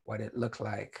what it looked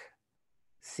like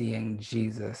seeing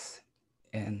Jesus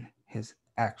in his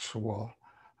actual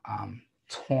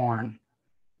torn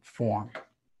form.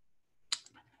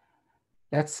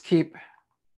 Let's keep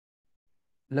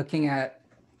looking at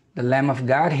the Lamb of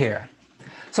God here.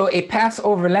 So a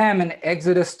Passover lamb in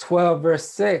Exodus 12, verse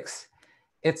 6,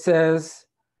 it says,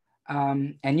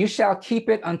 and you shall keep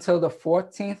it until the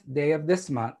 14th day of this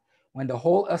month, when the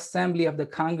whole assembly of the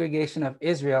congregation of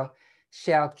Israel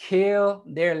shall kill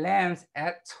their lambs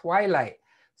at twilight.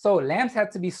 So lambs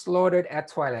had to be slaughtered at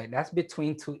twilight. That's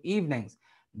between 2 evenings,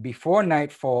 before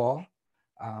nightfall,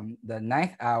 the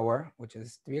 9th hour, which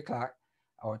is 3 o'clock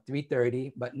or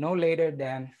 3:30, but no later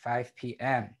than 5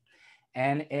 p.m.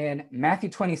 And in Matthew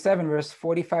 27, verse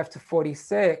 45 to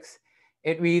 46,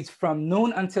 it reads, from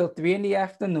noon until 3 in the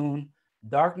afternoon,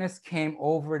 darkness came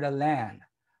over the land.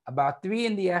 About 3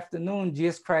 in the afternoon,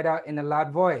 Jesus cried out in a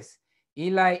loud voice,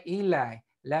 Eli, Eli,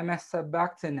 lama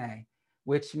sabachthani,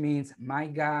 which means, my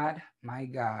God,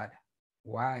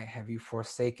 why have you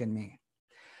forsaken me?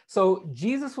 So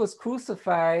Jesus was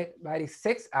crucified by the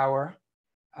 6th hour,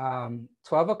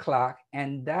 12 o'clock,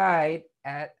 and died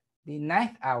at the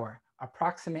 9th hour,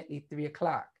 approximately 3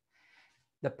 o'clock.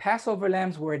 The Passover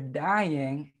lambs were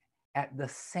dying at the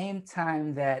same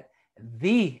time that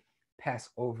the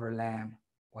Passover lamb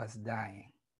was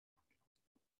dying.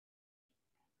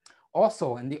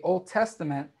 Also, in the Old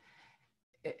Testament,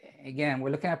 again,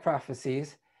 we're looking at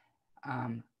prophecies.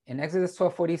 In Exodus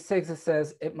 12:46, it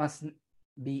says, it must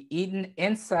be eaten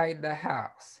inside the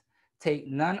house. Take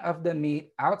none of the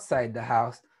meat outside the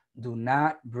house. Do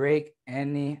not break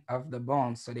any of the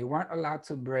bones. So they weren't allowed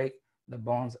to break the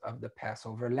bones of the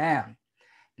Passover lamb.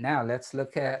 Now let's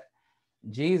look at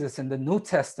Jesus in the New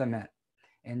Testament.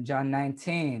 In John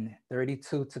 19,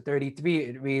 32 to 33,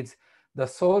 it reads, the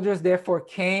soldiers therefore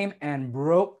came and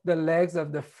broke the legs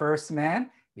of the first man,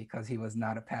 because he was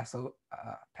not a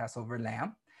Passover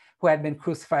lamb, who had been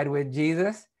crucified with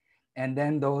Jesus. And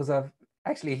then those of,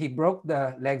 actually, he broke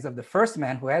the legs of the first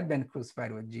man who had been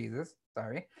crucified with Jesus,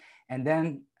 and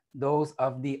then those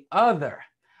of the other.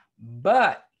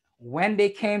 But when they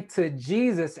came to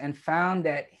Jesus and found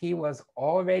that he was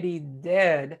already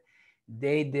dead,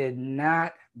 they did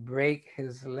not break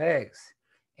his legs.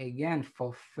 Again,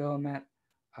 fulfillment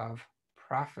of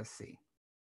prophecy.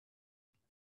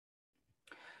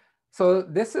 So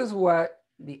this is what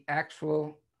the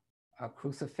actual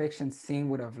crucifixion scene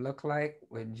would have looked like,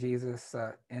 with Jesus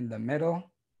in the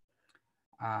middle.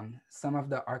 Some of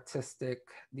the artistic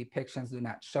depictions do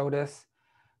not show this,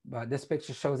 but this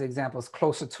picture shows examples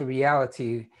closer to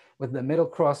reality, with the middle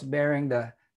cross bearing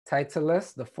the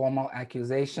titulus, the formal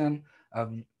accusation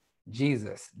of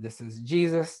Jesus. This is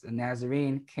Jesus, the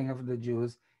Nazarene, King of the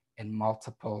Jews, in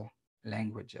multiple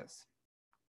languages.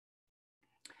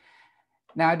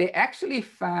 Now, they actually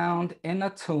found in a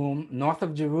tomb north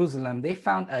of Jerusalem, they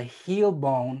found a heel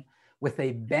bone with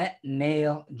a bent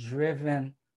nail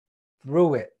driven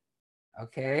through it,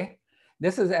 okay?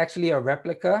 This is actually a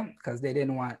replica because they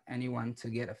didn't want anyone to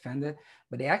get offended,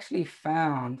 but they actually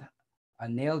found a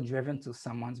nail driven to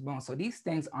someone's bone. So these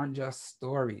things aren't just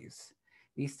stories.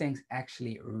 These things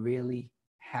actually really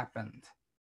happened.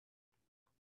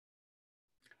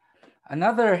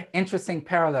 Another interesting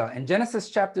parallel in Genesis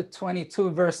chapter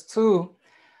 22, verse 2,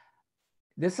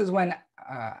 this is when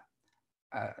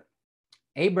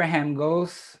Abraham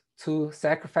goes to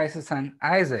sacrifice his son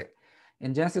Isaac.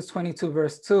 In Genesis 22,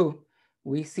 verse 2,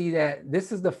 we see that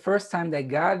this is the first time that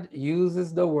God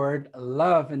uses the word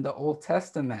love in the Old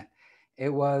Testament. It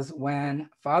was when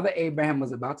Father Abraham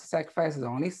was about to sacrifice his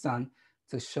only son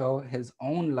to show his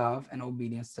own love and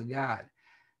obedience to God.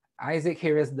 Isaac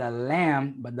here is the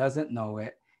lamb, but doesn't know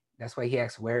it. That's why he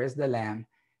asks, "Where is the lamb?"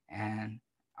 And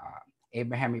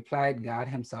Abraham replied, "God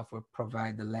himself will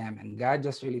provide the lamb." And God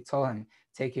just really told him,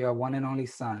 "Take your one and only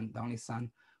son, the only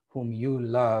son whom you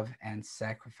love, and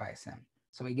sacrifice him."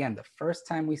 So again, the first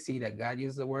time we see that God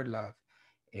used the word love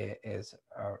is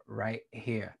right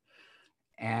here.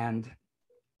 And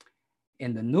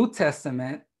in the New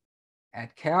Testament,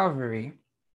 at Calvary,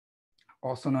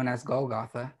 also known as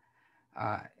Golgotha,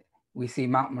 we see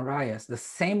Mount Moriah, the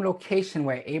same location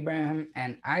where Abraham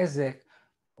and Isaac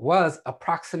was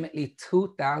approximately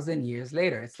 2,000 years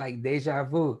later. It's like deja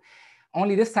vu.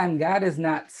 Only this time, God is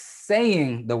not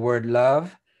saying the word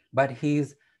love, but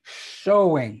he's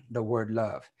showing the word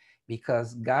love,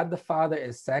 because God the Father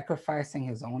is sacrificing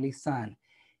his only son.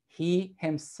 He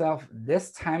himself,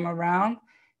 this time around,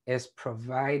 is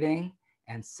providing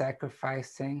and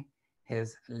sacrificing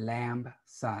his lamb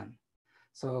son.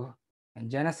 So in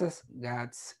Genesis,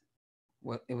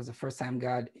 it was the first time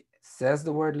God says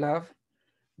the word love,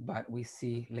 but we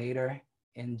see later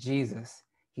in Jesus,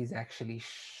 he's actually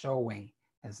showing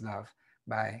his love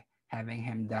by having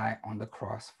him die on the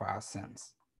cross for our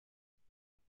sins.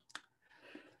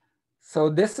 So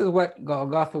this is what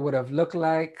Golgotha would have looked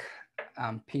like.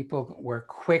 People were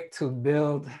quick to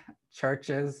build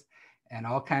churches and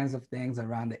all kinds of things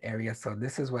around the area. So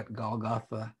this is what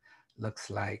Golgotha looks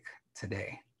like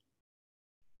today.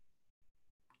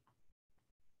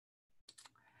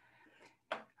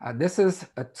 This is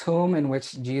a tomb in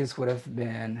which Jesus would have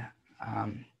been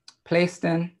placed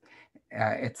in.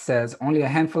 It says only a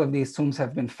handful of these tombs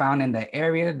have been found in the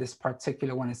area. This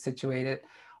particular one is situated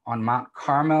on Mount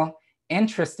Carmel.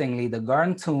 Interestingly, the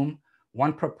Garden Tomb,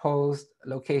 one proposed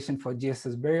location for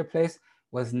Jesus' burial place,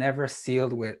 was never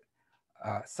sealed with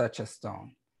such a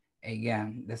stone.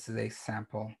 Again, this is a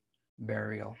sample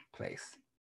burial place.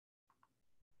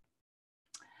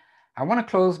 I want to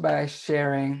close by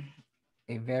sharing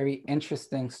a very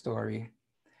interesting story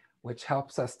which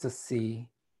helps us to see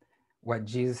what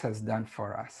Jesus has done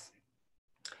for us.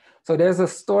 So there's a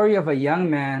story of a young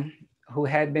man who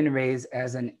had been raised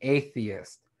as an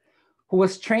atheist, who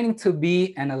was training to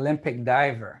be an Olympic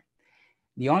diver.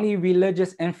 The only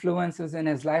religious influences in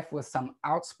his life was some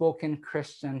outspoken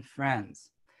Christian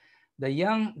friends. The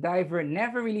young diver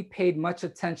never really paid much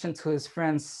attention to his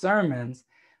friends' sermons,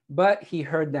 but he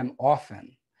heard them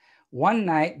often. One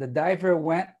night, the diver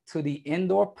went to the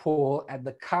indoor pool at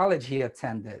the college he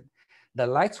attended. The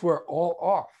lights were all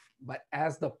off, but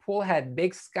as the pool had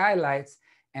big skylights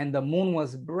and the moon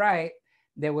was bright,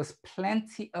 there was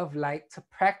plenty of light to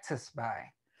practice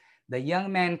by. The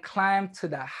young man climbed to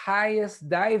the highest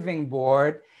diving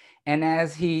board, and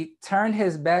as he turned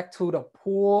his back to the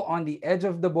pool on the edge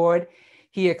of the board,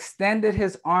 he extended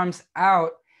his arms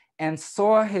out and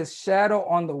saw his shadow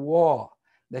on the wall.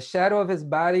 The shadow of his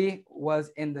body was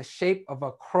in the shape of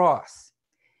a cross.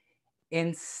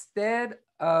 Instead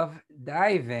of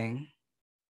diving,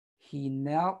 he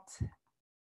knelt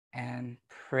and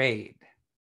prayed.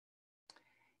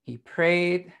 He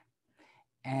prayed,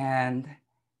 and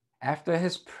after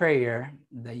his prayer,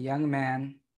 the young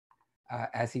man,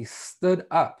 as he stood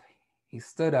up,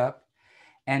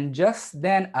 and just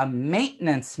then a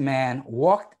maintenance man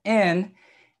walked in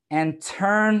and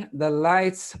turned the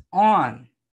lights on.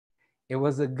 It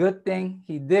was a good thing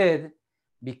he did,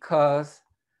 because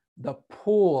the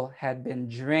pool had been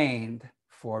drained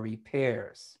for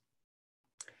repairs.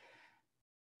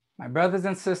 My brothers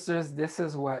and sisters, this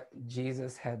is what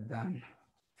Jesus had done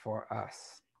for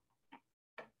us.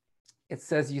 It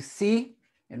says, you see,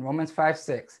 in Romans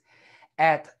 5:6,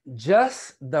 at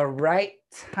just the right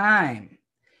time,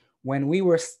 when we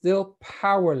were still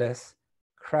powerless,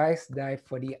 Christ died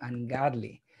for the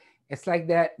ungodly. It's like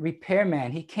that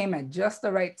repairman. He came at just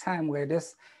the right time where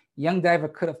this young diver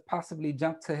could have possibly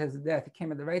jumped to his death. He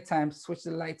came at the right time, switched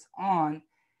the lights on,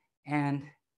 and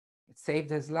it saved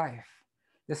his life.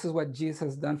 This is what Jesus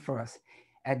has done for us.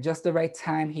 At just the right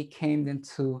time, he came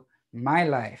into my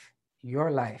life, your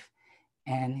life,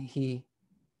 and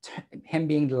him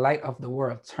being the light of the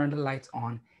world, turned the lights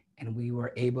on and we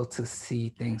were able to see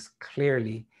things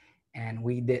clearly, and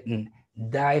we didn't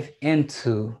dive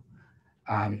into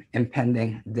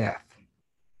impending death.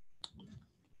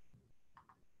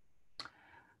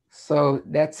 So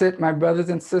that's it, my brothers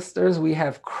and sisters. We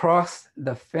have crossed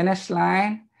the finish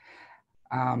line.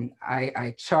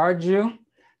 I charge you,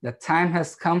 the time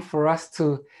has come for us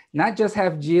to not just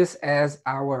have Jesus as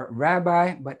our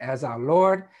rabbi, but as our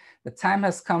Lord. The time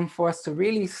has come for us to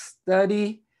really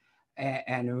study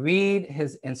and read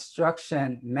his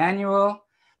instruction manual.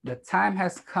 The time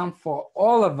has come for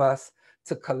all of us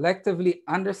to collectively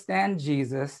understand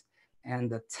Jesus, and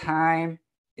the time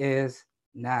is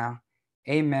now.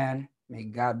 Amen. May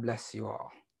God bless you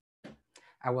all.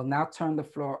 I will now turn the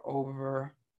floor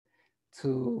over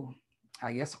to,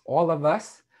 I guess, all of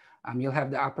us. You'll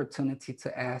have the opportunity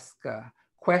to ask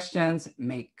questions,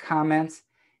 make comments,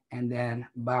 and then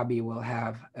Bobby will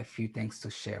have a few things to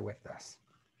share with us.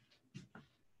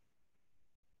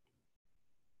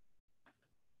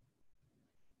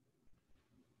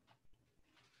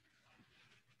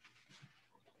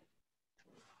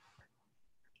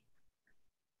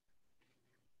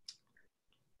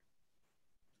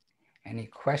 Any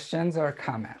questions or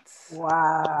comments?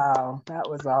 Wow, that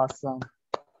was awesome.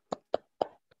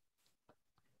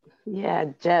 Yeah,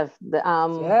 Jeff.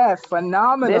 Jeff,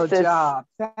 phenomenal job.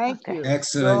 Thank you.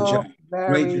 Excellent job.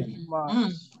 Very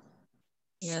much.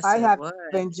 Yes, I have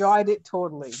enjoyed it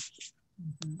totally.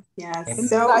 Yes,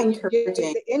 so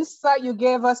encouraging. The insight you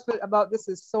gave us about this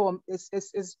is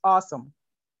is awesome.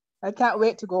 I can't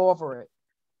wait to go over it.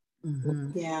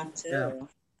 Yeah. Too.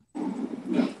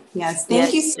 Yes,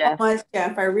 thank you so Jeff. much,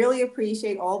 Jeff. I really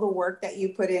appreciate all the work that you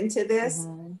put into this.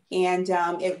 And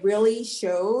it really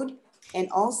showed, and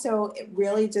also it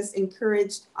really just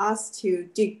encouraged us to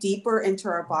dig deeper into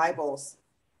our Bibles.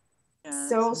 Yes.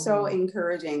 So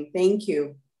encouraging. Thank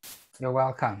you. You're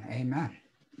welcome. Amen.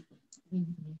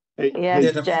 Hey,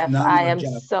 Yes, Jeff, I am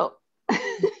so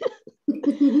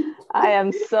I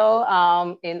am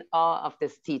so in awe of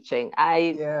this teaching.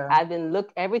 I've been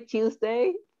every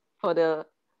Tuesday for the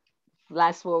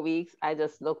last 4 weeks. I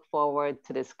just look forward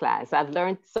to this class. I've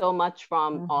learned so much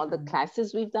from all the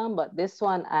classes we've done, but this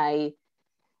one I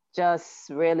just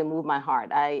really moved my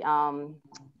heart. I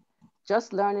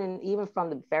just learning even from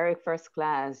the very first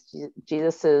class,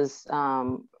 Jesus's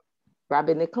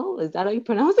rabbinical, is that how you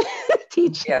pronounce it?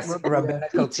 Teaching. Yes,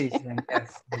 rabbinical teaching.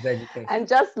 Yes, his education. And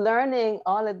just learning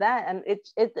all of that, and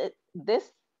this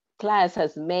class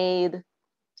has made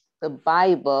the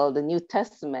Bible, the New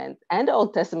Testament, and the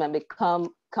Old Testament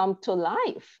come to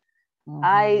life.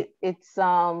 It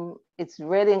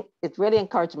really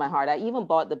encouraged my heart. I even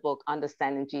bought the book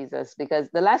Understanding Jesus, because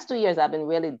the last 2 years I've been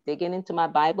really digging into my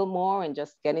Bible more and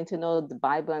just getting to know the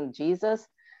Bible and Jesus.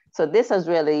 So this has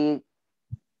really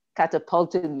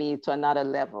catapulted me to another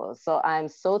level. So I'm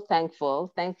so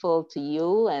thankful to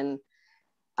you and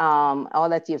all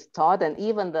that you've taught, and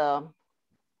even all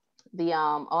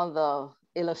the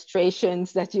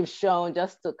illustrations that you've shown,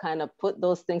 just to kind of put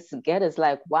those things together. It's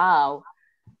like, wow,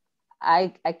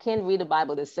 I can't read the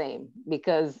Bible the same,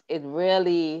 because it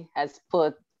really has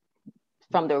put,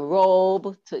 from the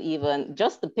robe to even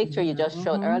just the picture you just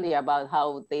showed earlier about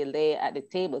how they lay at the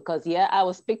table. Because I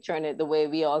was picturing it the way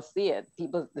we all see it,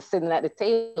 people sitting at the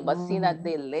table, but seeing that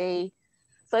they lay.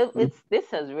 So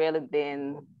this has really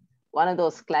been one of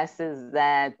those classes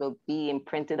that will be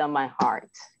imprinted on my heart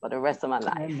for the rest of my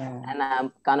life. Amen. And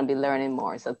I'm gonna be learning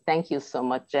more. So thank you so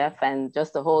much, Jeff, and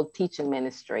just the whole teaching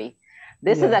ministry.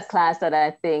 This is a class that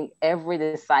I think every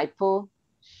disciple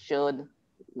should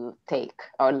take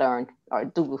or learn or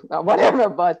do or whatever.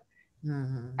 But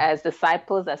as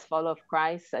disciples, as followers of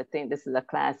Christ, I think this is a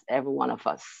class every one of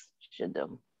us should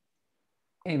do.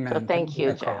 Amen. So thank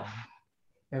you, Jeff.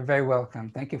 You're very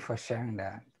welcome. Thank you for sharing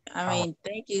that. I mean,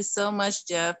 thank you so much,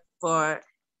 Jeff, for,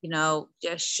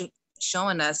 just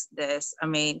showing us this. I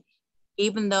mean,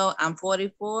 even though I'm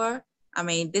 44, I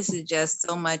mean, this is just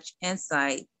so much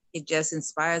insight. It just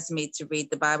inspires me to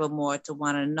read the Bible more, to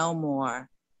want to know more.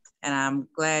 And I'm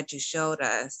glad you showed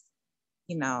us,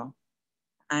 I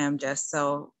am just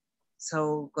so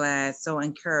glad, so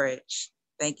encouraged.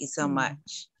 Thank you so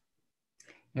much.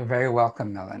 You're very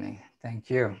welcome, Melanie. Thank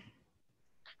you.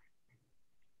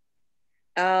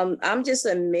 I'm just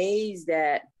amazed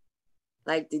at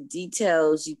like the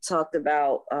details you talked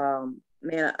about.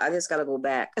 Man, I just gotta go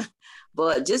back,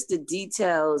 but just the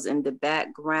details and the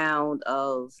background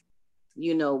of,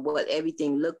 what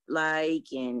everything looked like,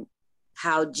 and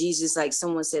how Jesus, like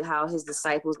someone said, how his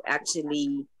disciples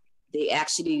actually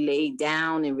laid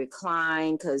down and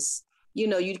reclined, because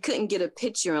you couldn't get a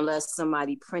picture unless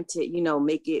somebody printed,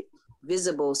 make it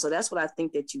visible. So that's what I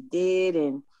think that you did.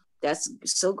 And that's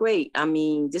so great. I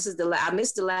mean, this is I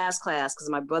missed the last class because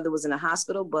my brother was in the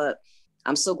hospital, but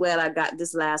I'm so glad I got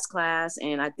this last class.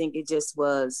 And I think it just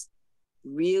was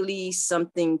really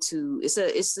something to,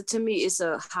 to me, it's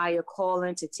a higher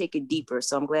calling to take it deeper.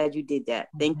 So I'm glad you did that.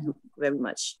 Thank you very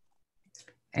much.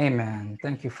 Amen.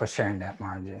 Thank you for sharing that,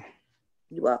 Margie.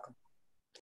 You're welcome.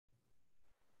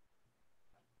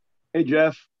 Hey,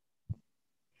 Jeff.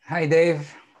 Hi,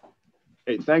 Dave.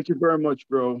 Hey, thank you very much,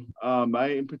 bro. I,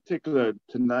 in particular,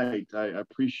 tonight, I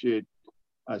appreciate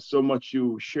so much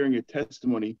you sharing your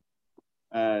testimony.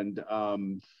 And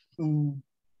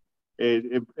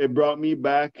it brought me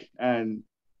back, and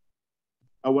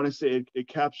I want to say it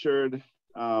captured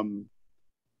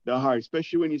the heart,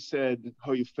 especially when you said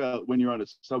how you felt when you're on the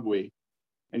subway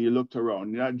and you looked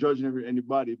around. You're not judging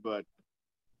anybody, but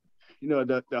you know,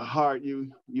 the heart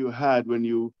you had when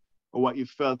you, or what you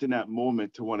felt in that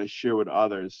moment to want to share with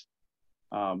others.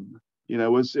 You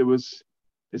know,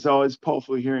 it's always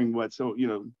powerful hearing what,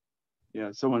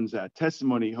 someone's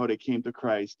testimony, how they came to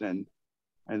Christ and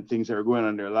things that are going on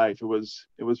in their life. It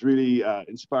was really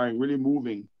inspiring, really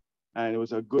moving, and it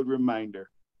was a good reminder.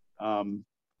 And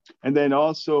then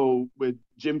also with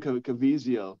Jim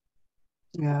Caviezel,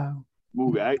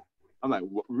 movie, I'm like,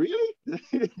 what, really?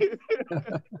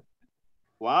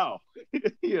 Wow.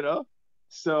 You know,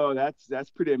 so that's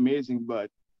pretty amazing.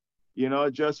 But you know,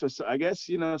 just for, I guess,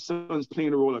 you know, someone's playing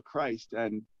the role of Christ,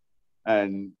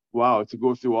 and wow, to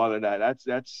go through all of that,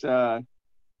 that's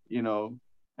you know,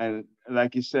 and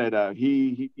like you said,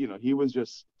 he you know, he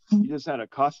just had a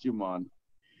costume on,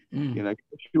 you know,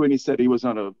 when he said he was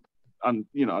on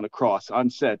a cross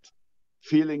on set,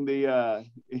 feeling the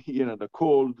you know, the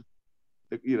cold,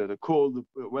 the cold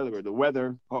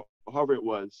weather, however it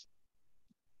was.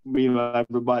 Meanwhile,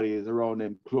 everybody is around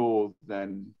him, clothed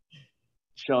and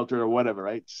sheltered or whatever,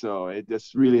 right? So it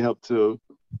just really helped to,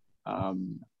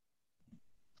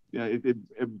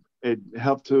 it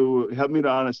helped me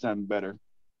to understand better,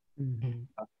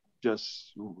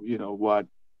 just, you know, what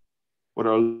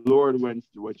our Lord went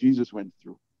through, what Jesus went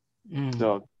through.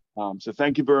 So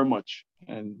thank you very much,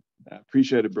 and I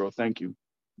appreciate it, bro. Thank you.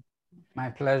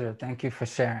 My pleasure. Thank you for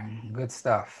sharing. Good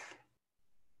stuff.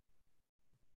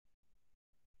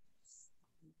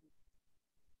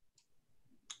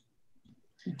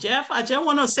 Jeff, I just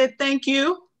want to say thank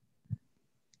you.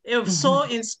 It was so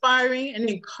inspiring and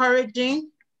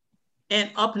encouraging and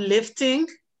uplifting.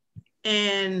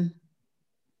 And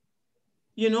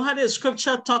you know how the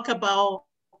scripture talk about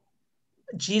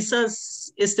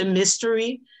Jesus is the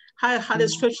mystery, how the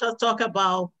scripture talk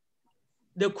about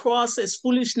the cross is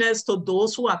foolishness to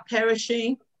those who are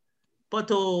perishing, but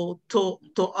to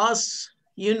us,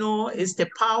 you know, is the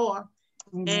power.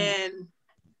 And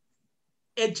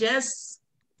it just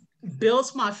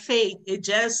builds my faith. It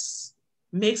just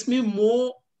makes me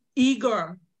more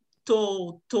eager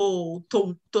to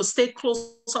stay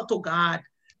closer to God,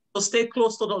 to stay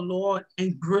close to the Lord,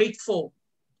 and grateful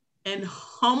and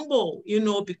humble, you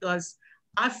know, because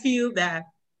I feel that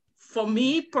for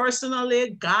me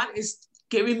personally, God is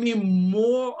giving me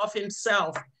more of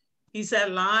himself. He said,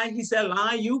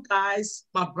 you guys,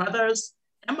 my brothers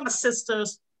and my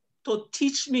sisters, to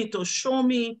teach me, to show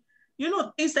me, you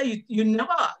know, things that you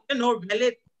never, you know,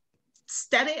 really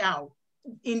study out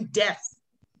in depth.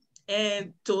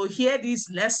 And to hear these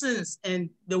lessons and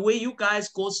the way you guys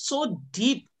go so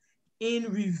deep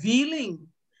in revealing,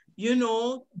 you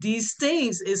know, these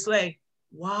things, is like,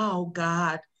 wow,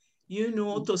 God, you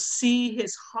know, to see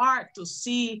his heart, to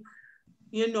see,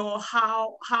 you know,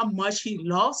 how much he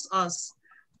loves us,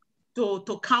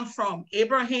 to come from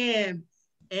Abraham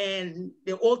and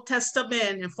the Old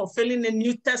Testament and fulfilling the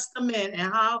New Testament,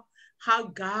 and how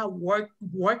God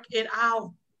work it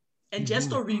out, and just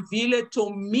to reveal it to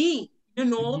me, you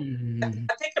know, I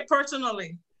take it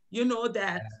personally, you know,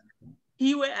 that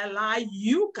he will allow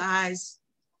you guys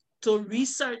to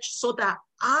research so that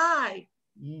I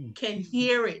can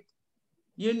hear it,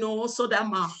 you know, so that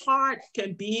my heart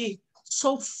can be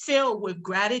so filled with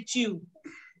gratitude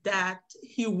that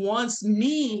he wants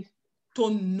me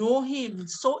to know him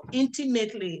so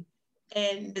intimately,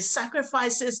 and the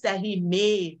sacrifices that he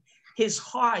made, his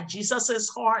heart, Jesus's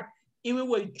heart, even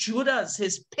with Judas,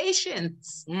 his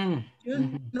patience,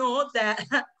 you know, that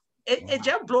it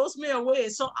just blows me away.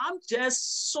 So I'm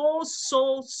just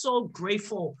so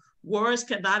grateful. Words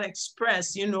cannot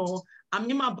express, you know. I'm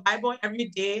in my Bible every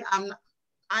day. I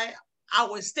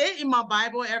will stay in my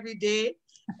Bible every day.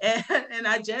 And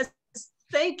I just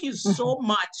thank you so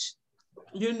much,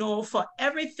 you know, for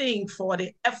everything, for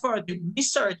the effort, the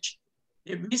research,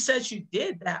 the research you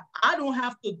did that I don't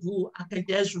have to do. I can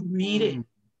just read it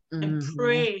and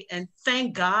pray and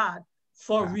thank God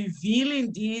for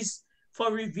revealing these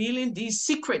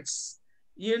secrets,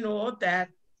 you know, that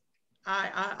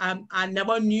I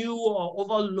never knew or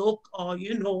overlooked, or,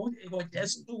 you know, it was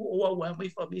just too overwhelming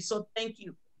for me. So thank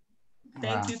you.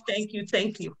 Thank you, thank you,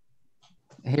 thank you.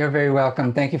 You're very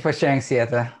welcome. Thank you for sharing,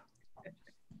 Sieta.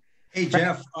 Hey,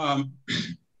 Jeff, I'm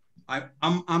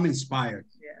inspired.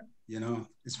 Yeah. You know,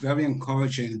 it's very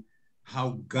encouraging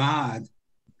how God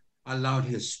allowed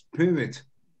his spirit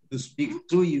to speak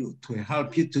through you, to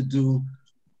help you to do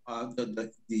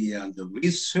the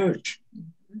research,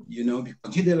 you know,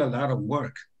 because you did a lot of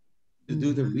work to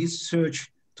do the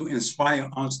research to inspire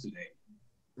us today,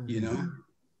 you know.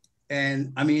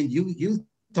 And I mean, you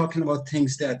talking about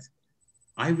things that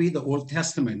I read the Old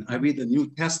Testament, I read the New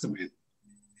Testament,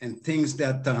 and things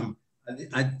that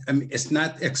I mean, it's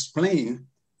not explained,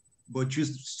 but you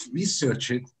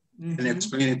research it and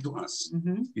explain it to us.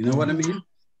 You know what I mean?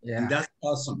 Yeah. And that's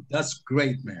awesome. That's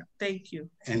great, man. Thank you.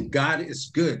 And God is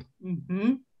good.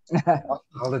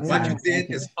 All the time. What you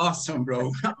did is awesome,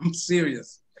 bro. I'm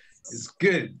serious. It's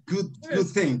good. Good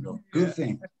thing, bro. Good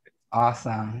thing.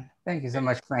 Awesome. Thank you so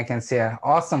much, Frank and Sia.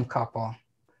 Awesome couple.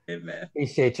 Amen.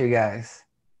 Appreciate you guys.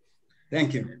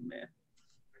 Thank you. Amen.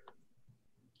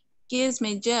 Excuse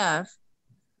me, Jeff.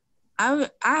 I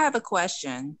have a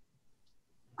question.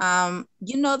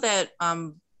 You know that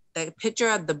the picture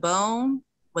of the bone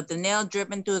with the nail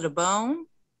driven through the bone?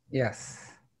 Yes.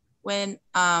 When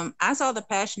I saw the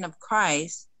Passion of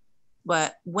Christ,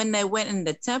 but when they went in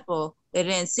the temple, they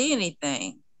didn't see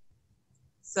anything.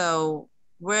 So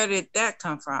where did that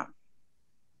come from?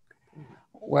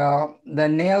 Well, the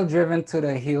nail driven to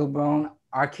the heel bone,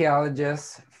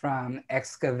 archaeologists from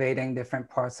excavating different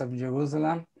parts of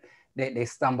Jerusalem, they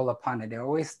stumble upon it. They're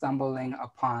always stumbling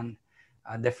upon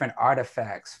different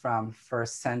artifacts from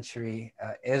first century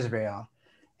Israel.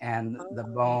 And the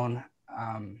bone,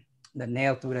 the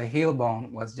nail through the heel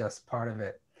bone was just part of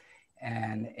it.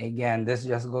 And again, this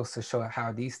just goes to show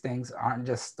how these things aren't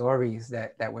just stories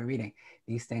that we're reading.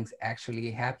 These things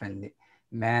actually happened.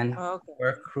 Men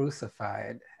were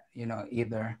crucified, you know,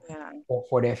 either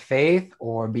for their faith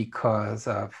or because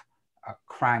of a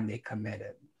crime they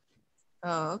committed.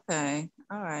 Oh, okay.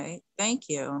 All right. Thank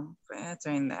you for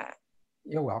answering that.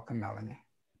 You're welcome, Melanie.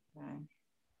 Okay.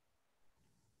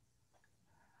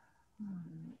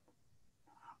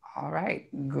 All right,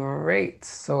 great.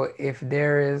 So if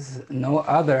there is no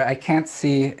other, I can't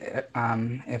see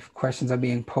if questions are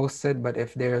being posted, but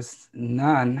if there's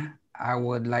none, I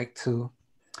would like to,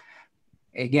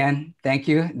 again, thank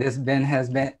you. This has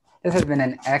been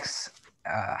an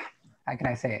how can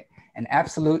I say it? An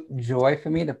absolute joy for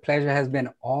me. The pleasure has been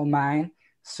all mine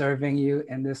serving you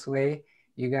in this way.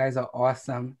 You guys are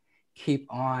awesome. Keep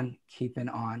on keeping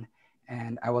on.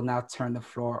 And I will now turn the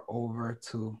floor over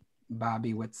to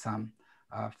Bobby with some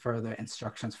further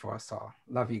instructions for us all.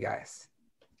 Love you guys.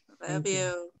 Love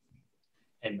you.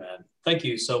 Amen. Thank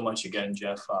you so much again,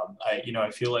 Jeff.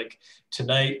 I feel like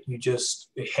tonight you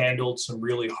just handled some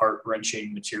really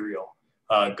heart-wrenching material,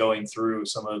 going through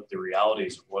some of the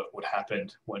realities of what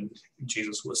happened when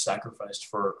Jesus was sacrificed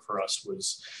for us.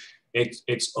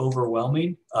 It's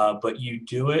overwhelming, but you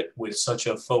do it with such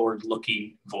a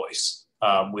forward-looking voice.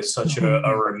 With such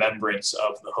a remembrance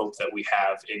of the hope that we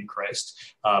have in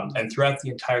Christ. And throughout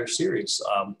the entire series,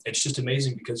 it's just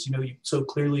amazing because, you know, you so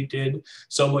clearly did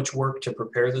so much work to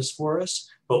prepare this for us,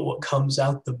 but what comes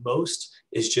out the most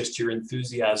is just your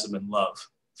enthusiasm and love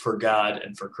for God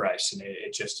and for Christ. And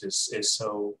it just is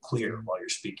so clear while you're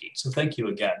speaking. So thank you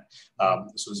again.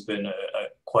 This has been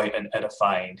quite an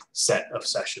edifying set of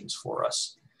sessions for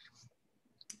us.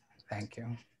 Thank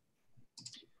you.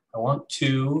 I want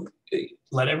to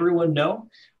let everyone know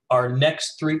our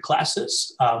next 3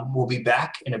 classes will be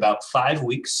back in about 5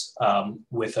 weeks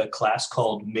with a class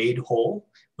called Made Whole,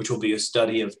 which will be a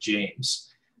study of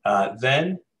James.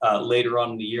 Then later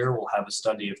on in the year, we'll have a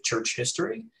study of church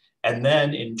history. And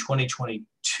then in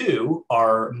 2022,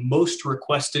 our most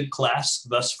requested class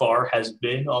thus far has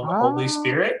been on the Holy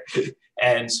Spirit.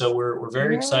 And so we're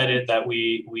very excited that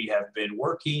we have been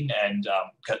working and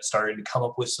starting to come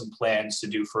up with some plans to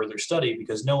do further study,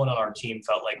 because no one on our team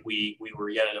felt like we were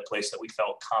yet at a place that we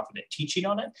felt confident teaching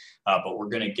on it, but we're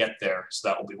going to get there. So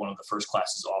that will be one of the first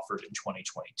classes offered in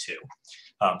 2022.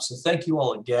 So thank you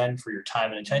all again for your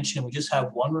time and attention. We just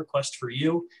have one request for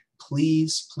you.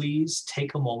 Please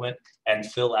take a moment and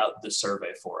fill out the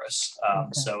survey for us.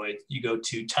 So you go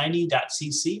to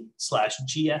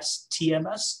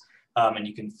tiny.cc/GSTMS. And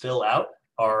you can fill out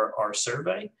our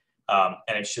survey.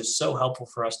 And it's just so helpful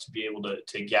for us to be able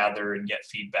to gather and get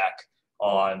feedback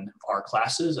on our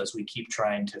classes as we keep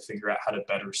trying to figure out how to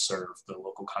better serve the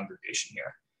local congregation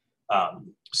here.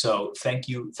 So thank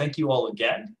you all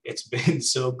again. It's been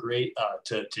so great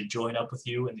to join up with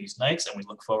you in these nights, and we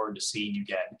look forward to seeing you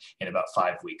again in about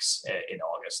 5 weeks in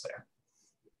August there.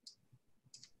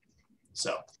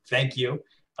 So thank you,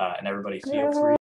 and everybody feel free.